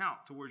still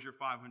count towards your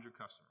 500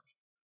 customers.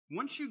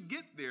 Once you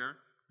get there,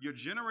 you're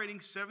generating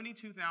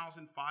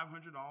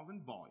 $72,500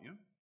 in volume,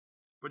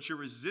 but your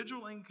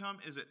residual income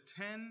is at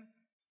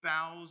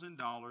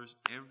 $10,000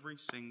 every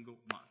single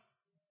month.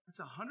 That's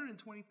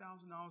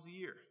 $120,000 a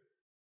year.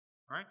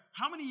 All right,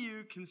 how many of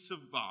you can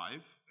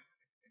survive?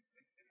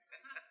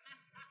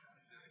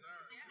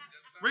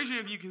 Raise your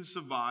hand if you can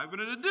survive with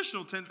an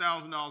additional $10,000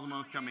 a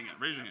month coming in.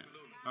 Raise your hand.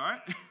 All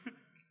right?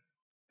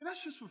 And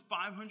that's just for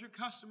 500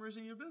 customers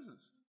in your business.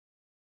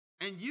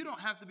 And you don't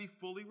have to be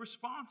fully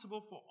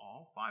responsible for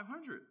all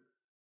 500.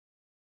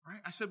 All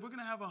right? I said we're going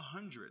to have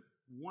 100.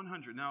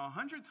 Now,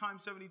 100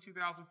 times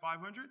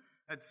 72,500,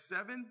 that's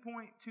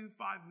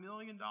 $7.25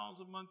 million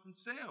a month in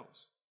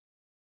sales.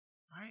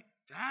 Right?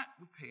 That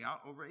would pay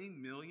out over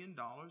 $1 million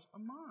a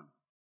month.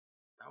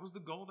 That was the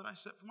goal that I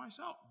set for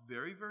myself.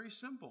 Very, very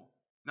simple.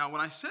 Now,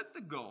 when I set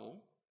the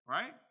goal,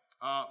 right,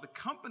 the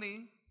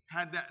company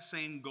had that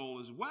same goal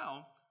as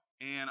well,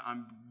 and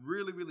I'm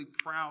really, really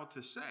proud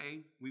to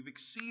say we've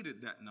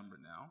exceeded that number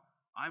now.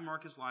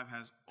 iMarketsLive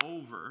has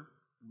over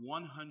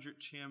 100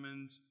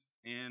 chairmen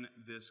in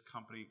this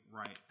company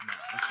right now.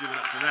 Let's give it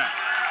up for that.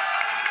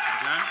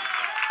 Okay?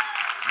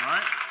 All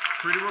right?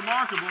 Pretty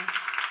remarkable.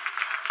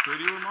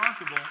 Pretty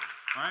remarkable.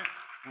 All right?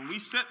 When we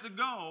set the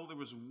goal, there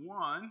was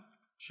one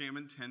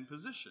Chairman 10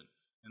 position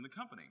in the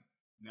company.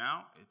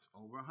 Now it's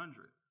over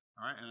 100.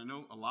 All right, and I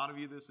know a lot of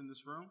you that's in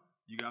this room,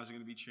 you guys are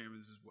going to be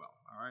chairmen as well.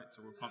 All right,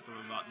 so we're pumped up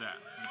about that.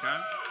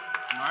 Okay,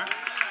 all right.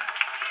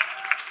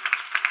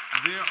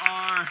 There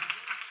are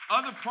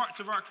other parts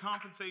of our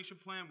compensation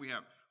plan. We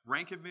have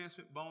rank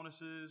advancement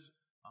bonuses.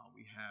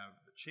 We have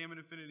the Chairman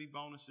Affinity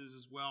bonuses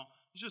as well.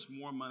 It's just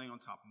more money on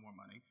top of more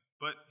money.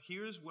 But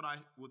here's what I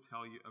will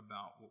tell you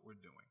about what we're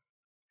doing.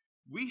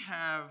 We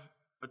have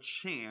a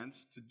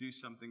chance to do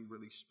something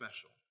really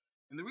special.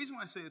 And the reason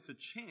why I say it's a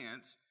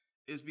chance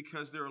is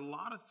because there are a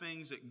lot of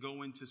things that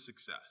go into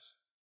success.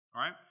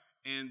 All right?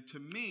 And to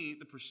me,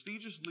 the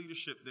prestigious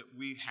leadership that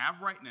we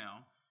have right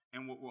now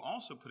and what we're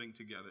also putting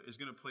together is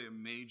going to play a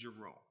major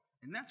role.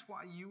 And that's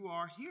why you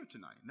are here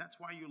tonight. And that's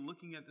why you're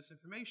looking at this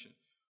information.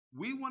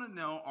 We want to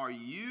know, are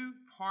you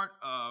part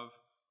of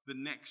the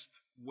next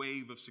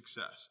wave of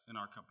success in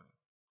our company?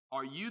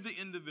 Are you the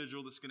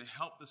individual that's going to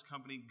help this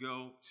company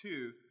go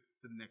to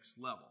the next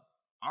level?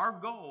 Our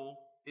goal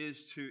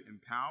is to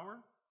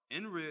empower,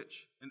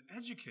 enrich, and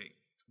educate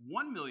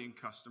 1 million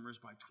customers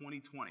by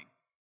 2020.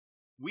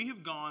 We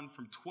have gone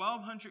from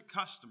 1,200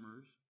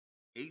 customers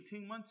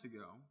 18 months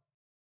ago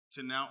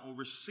to now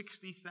over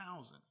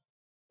 60,000.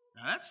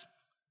 Now that's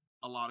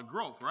a lot of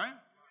growth, right?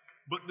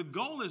 But the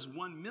goal is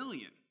 1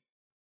 million.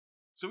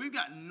 So we've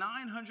got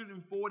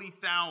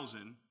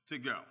 940,000 to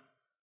go.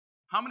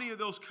 How many of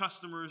those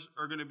customers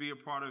are going to be a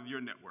part of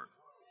your network?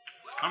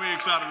 How many are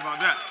excited about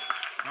that?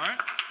 All right?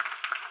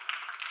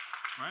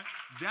 All right?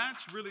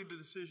 That's really the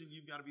decision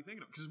you've got to be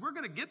thinking of, because we're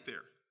going to get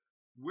there.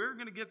 We're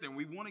going to get there, and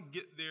we want to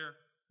get there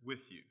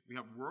with you. We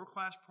have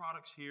world-class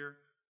products here.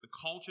 The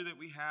culture that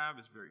we have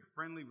is very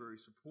friendly, very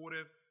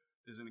supportive.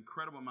 There's an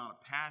incredible amount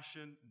of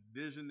passion,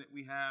 vision that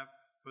we have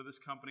for this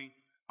company.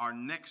 Our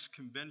next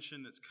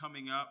convention that's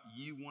coming up,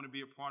 you want to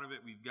be a part of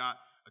it. We've got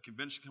a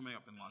convention coming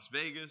up in Las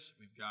Vegas.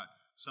 We've got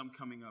some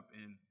coming up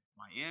in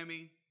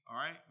Miami, all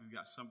right? We've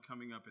got some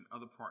coming up in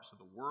other parts of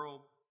the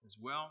world as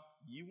well.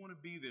 You want to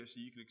be there so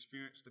you can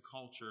experience the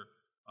culture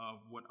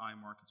of what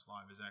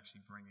iMarketsLive is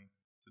actually bringing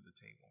to the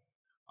table.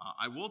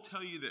 I will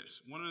tell you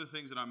this. One of the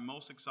things that I'm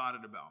most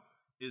excited about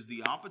is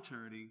the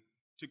opportunity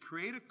to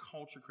create a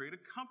culture, create a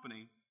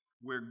company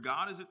where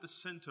God is at the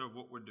center of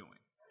what we're doing,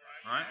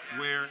 all right?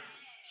 Where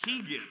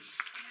He gets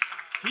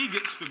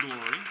the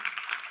glory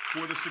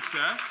for the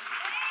success,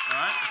 all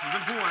right? This is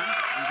important,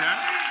 okay?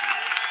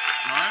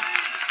 All right?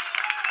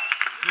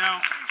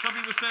 Now, some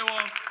people say,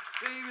 well,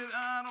 David,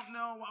 I don't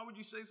know. Why would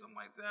you say something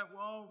like that?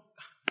 Well,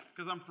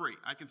 because I'm free.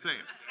 I can say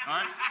it, all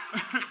right?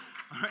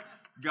 All right?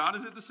 God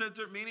is at the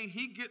center, meaning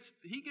He gets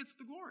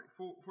the glory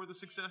for the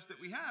success that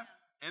we have.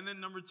 And then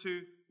number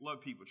two, love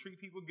people. Treat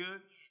people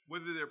good,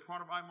 whether they're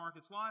part of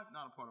iMarketsLive,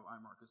 not a part of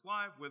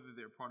iMarketsLive, whether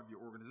they're part of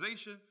your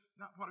organization,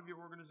 not part of your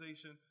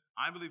organization.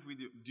 I believe we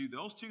do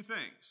those two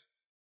things,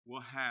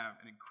 we'll have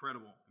an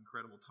incredible,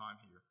 incredible time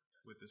here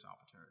with this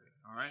opportunity.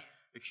 All right?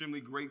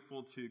 Extremely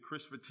grateful to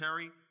Christopher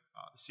Terry,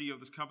 the CEO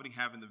of this company,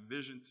 having the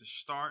vision to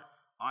start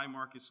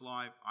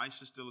iMarketsLive,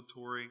 Isis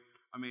Dilatory.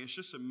 I mean, it's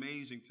just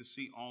amazing to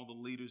see all the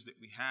leaders that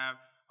we have.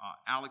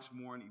 Alex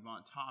Moore and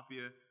Yvonne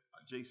Tapia,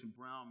 Jason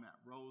Brown, Matt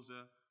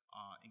Rosa,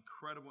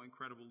 incredible,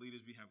 incredible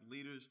leaders. We have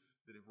leaders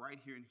that are right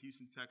here in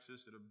Houston,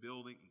 Texas, that are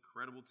building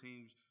incredible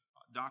teams.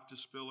 Dr.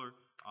 Spiller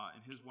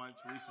and his wife,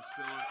 Teresa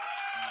Spiller,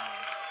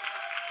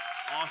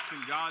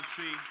 Austin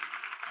Godsey,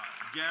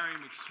 Gary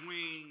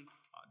McSween,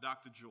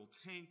 Dr. Joel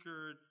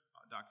Tankard,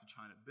 Dr.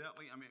 China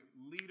Bentley. I mean,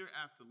 leader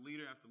after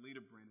leader after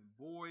leader, Brandon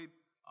Boyd,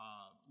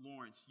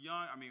 Lawrence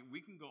Young. I mean,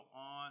 we can go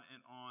on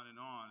and on and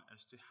on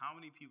as to how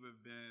many people have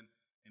been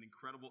an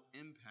incredible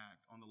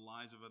impact on the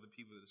lives of other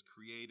people that has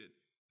created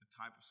the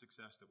type of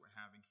success that we're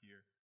having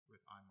here with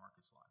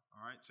iMarketsLive.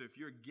 All right, so if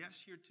you're a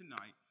guest here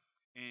tonight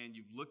and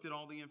you've looked at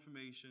all the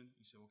information,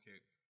 you say, okay,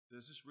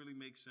 does this really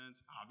make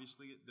sense?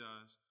 Obviously it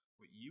does.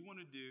 What you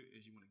want to do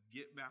is you want to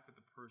get back with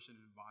the person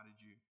who invited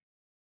you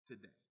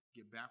today.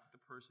 Get back with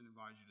the person who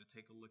invited you to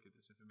take a look at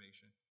this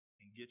information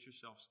and get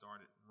yourself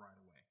started right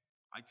away.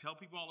 I tell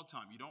people all the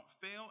time, you don't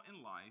fail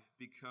in life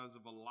because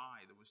of a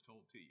lie that was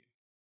told to you.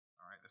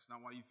 All right, that's not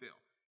why you fail.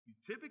 You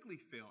typically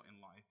fail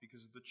in life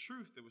because of the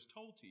truth that was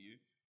told to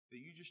you that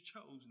you just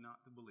chose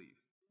not to believe.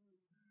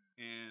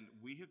 And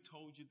we have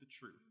told you the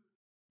truth.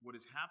 What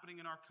is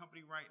happening in our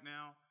company right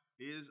now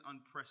is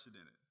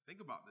unprecedented. Think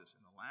about this.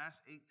 In the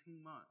last 18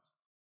 months,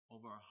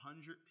 over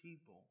 100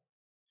 people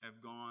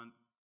have gone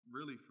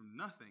really from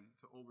nothing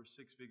to over 6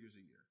 figures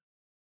a year.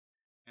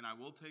 And I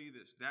will tell you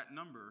this, that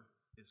number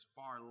is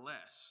far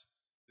less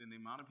than the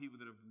amount of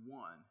people that have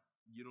won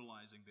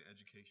utilizing the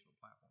educational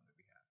platform that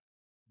we have.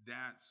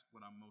 That's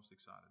what I'm most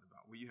excited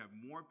about, where you have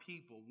more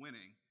people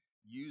winning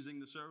using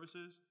the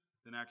services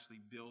than actually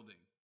building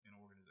an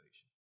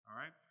organization. All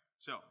right?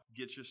 So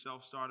get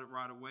yourself started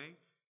right away.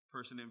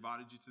 Person that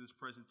invited you to this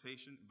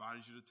presentation,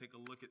 invited you to take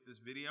a look at this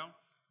video.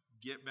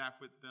 Get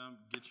back with them.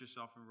 Get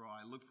yourself enrolled.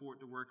 I look forward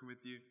to working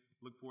with you.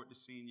 Look forward to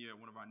seeing you at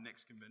one of our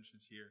next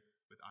conventions here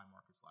with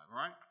iMarketsLive. All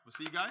right? We'll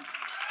see you guys.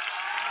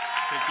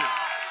 Take care.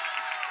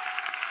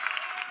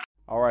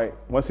 All right.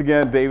 Once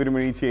again, David and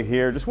Monitia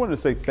here. Just wanted to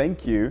say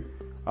thank you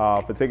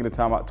for taking the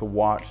time out to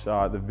watch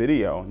the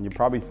video. And you're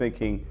probably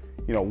thinking,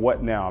 you know,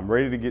 what now? I'm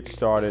ready to get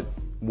started.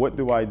 What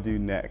do I do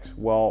next?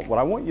 Well, what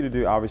I want you to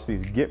do obviously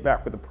is get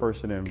back with the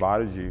person that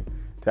invited you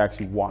to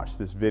actually watch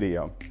this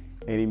video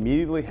and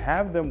immediately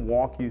have them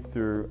walk you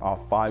through our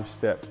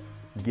 5-step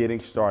getting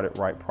started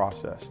right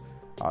process.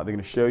 They're going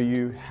to show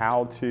you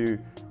how to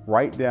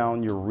write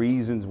down your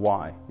reasons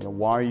why. You know,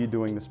 why are you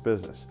doing this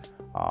business?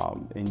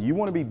 And you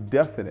want to be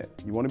definite.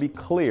 You want to be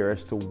clear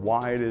as to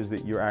why it is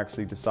that you're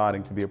actually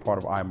deciding to be a part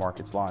of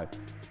iMarketsLive.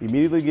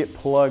 Immediately get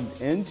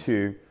plugged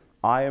into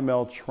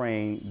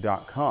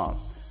imltrain.com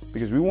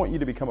because we want you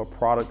to become a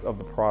product of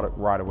the product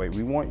right away.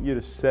 We want you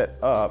to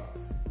set up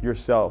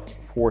yourself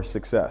for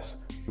success.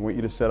 We want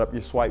you to set up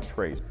your swipe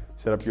trades,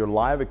 set up your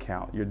live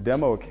account, your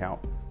demo account.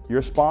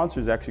 Your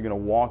sponsor is actually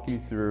going to walk you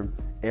through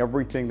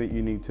everything that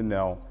you need to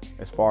know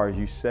as far as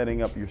you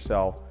setting up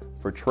yourself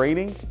for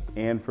trading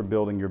and for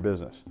building your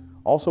business.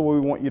 Also, what we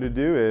want you to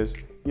do is,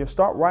 you know,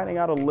 start writing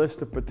out a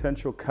list of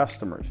potential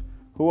customers.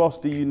 Who else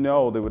do you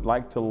know that would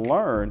like to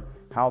learn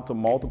how to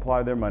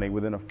multiply their money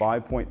within a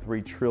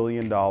 $5.3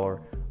 trillion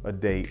a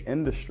day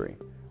industry?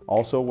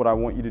 Also, what I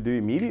want you to do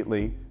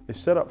immediately is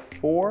set up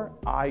 4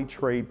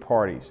 iTrade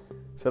parties.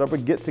 Set up a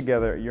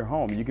get-together at your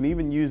home. You can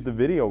even use the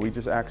video we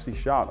just actually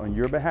shot on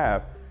your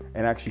behalf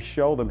and actually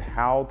show them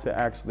how to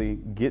actually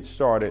get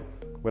started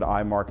with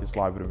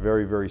iMarketsLive with a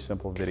very, very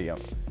simple video.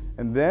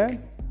 And then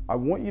I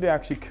want you to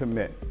actually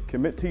commit.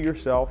 Commit to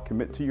yourself,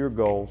 commit to your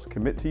goals,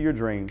 commit to your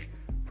dreams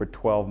for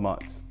 12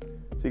 months.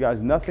 See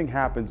guys, nothing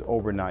happens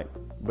overnight,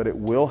 but it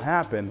will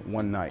happen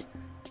one night.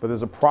 But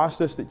there's a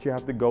process that you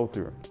have to go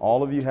through.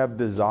 All of you have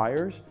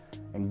desires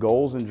and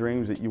goals and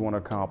dreams that you want to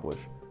accomplish.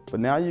 But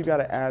now you got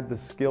to add the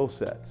skill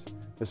sets.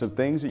 There's some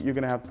things that you're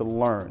going to have to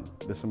learn.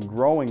 There's some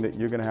growing that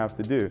you're going to have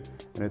to do.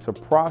 And it's a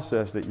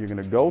process that you're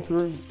going to go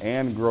through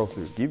and grow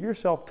through. Give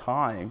yourself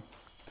time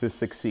to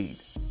succeed.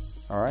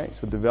 All right,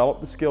 so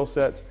develop the skill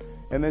sets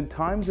and then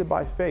times it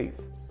by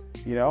faith.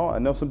 You know, I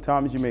know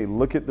sometimes you may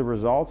look at the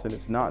results and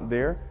it's not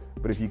there,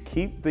 but if you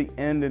keep the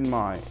end in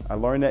mind, I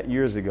learned that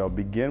years ago,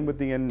 begin with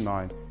the end in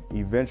mind,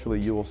 eventually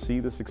you will see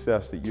the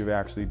success that you've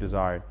actually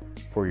desired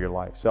for your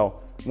life.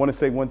 So I want to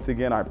say once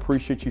again, I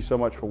appreciate you so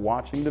much for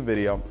watching the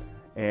video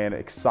and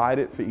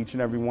excited for each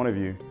and every one of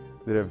you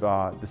that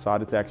have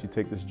decided to actually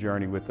take this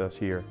journey with us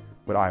here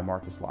with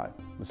iMarketsLive.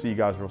 We'll see you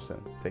guys real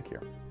soon. Take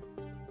care.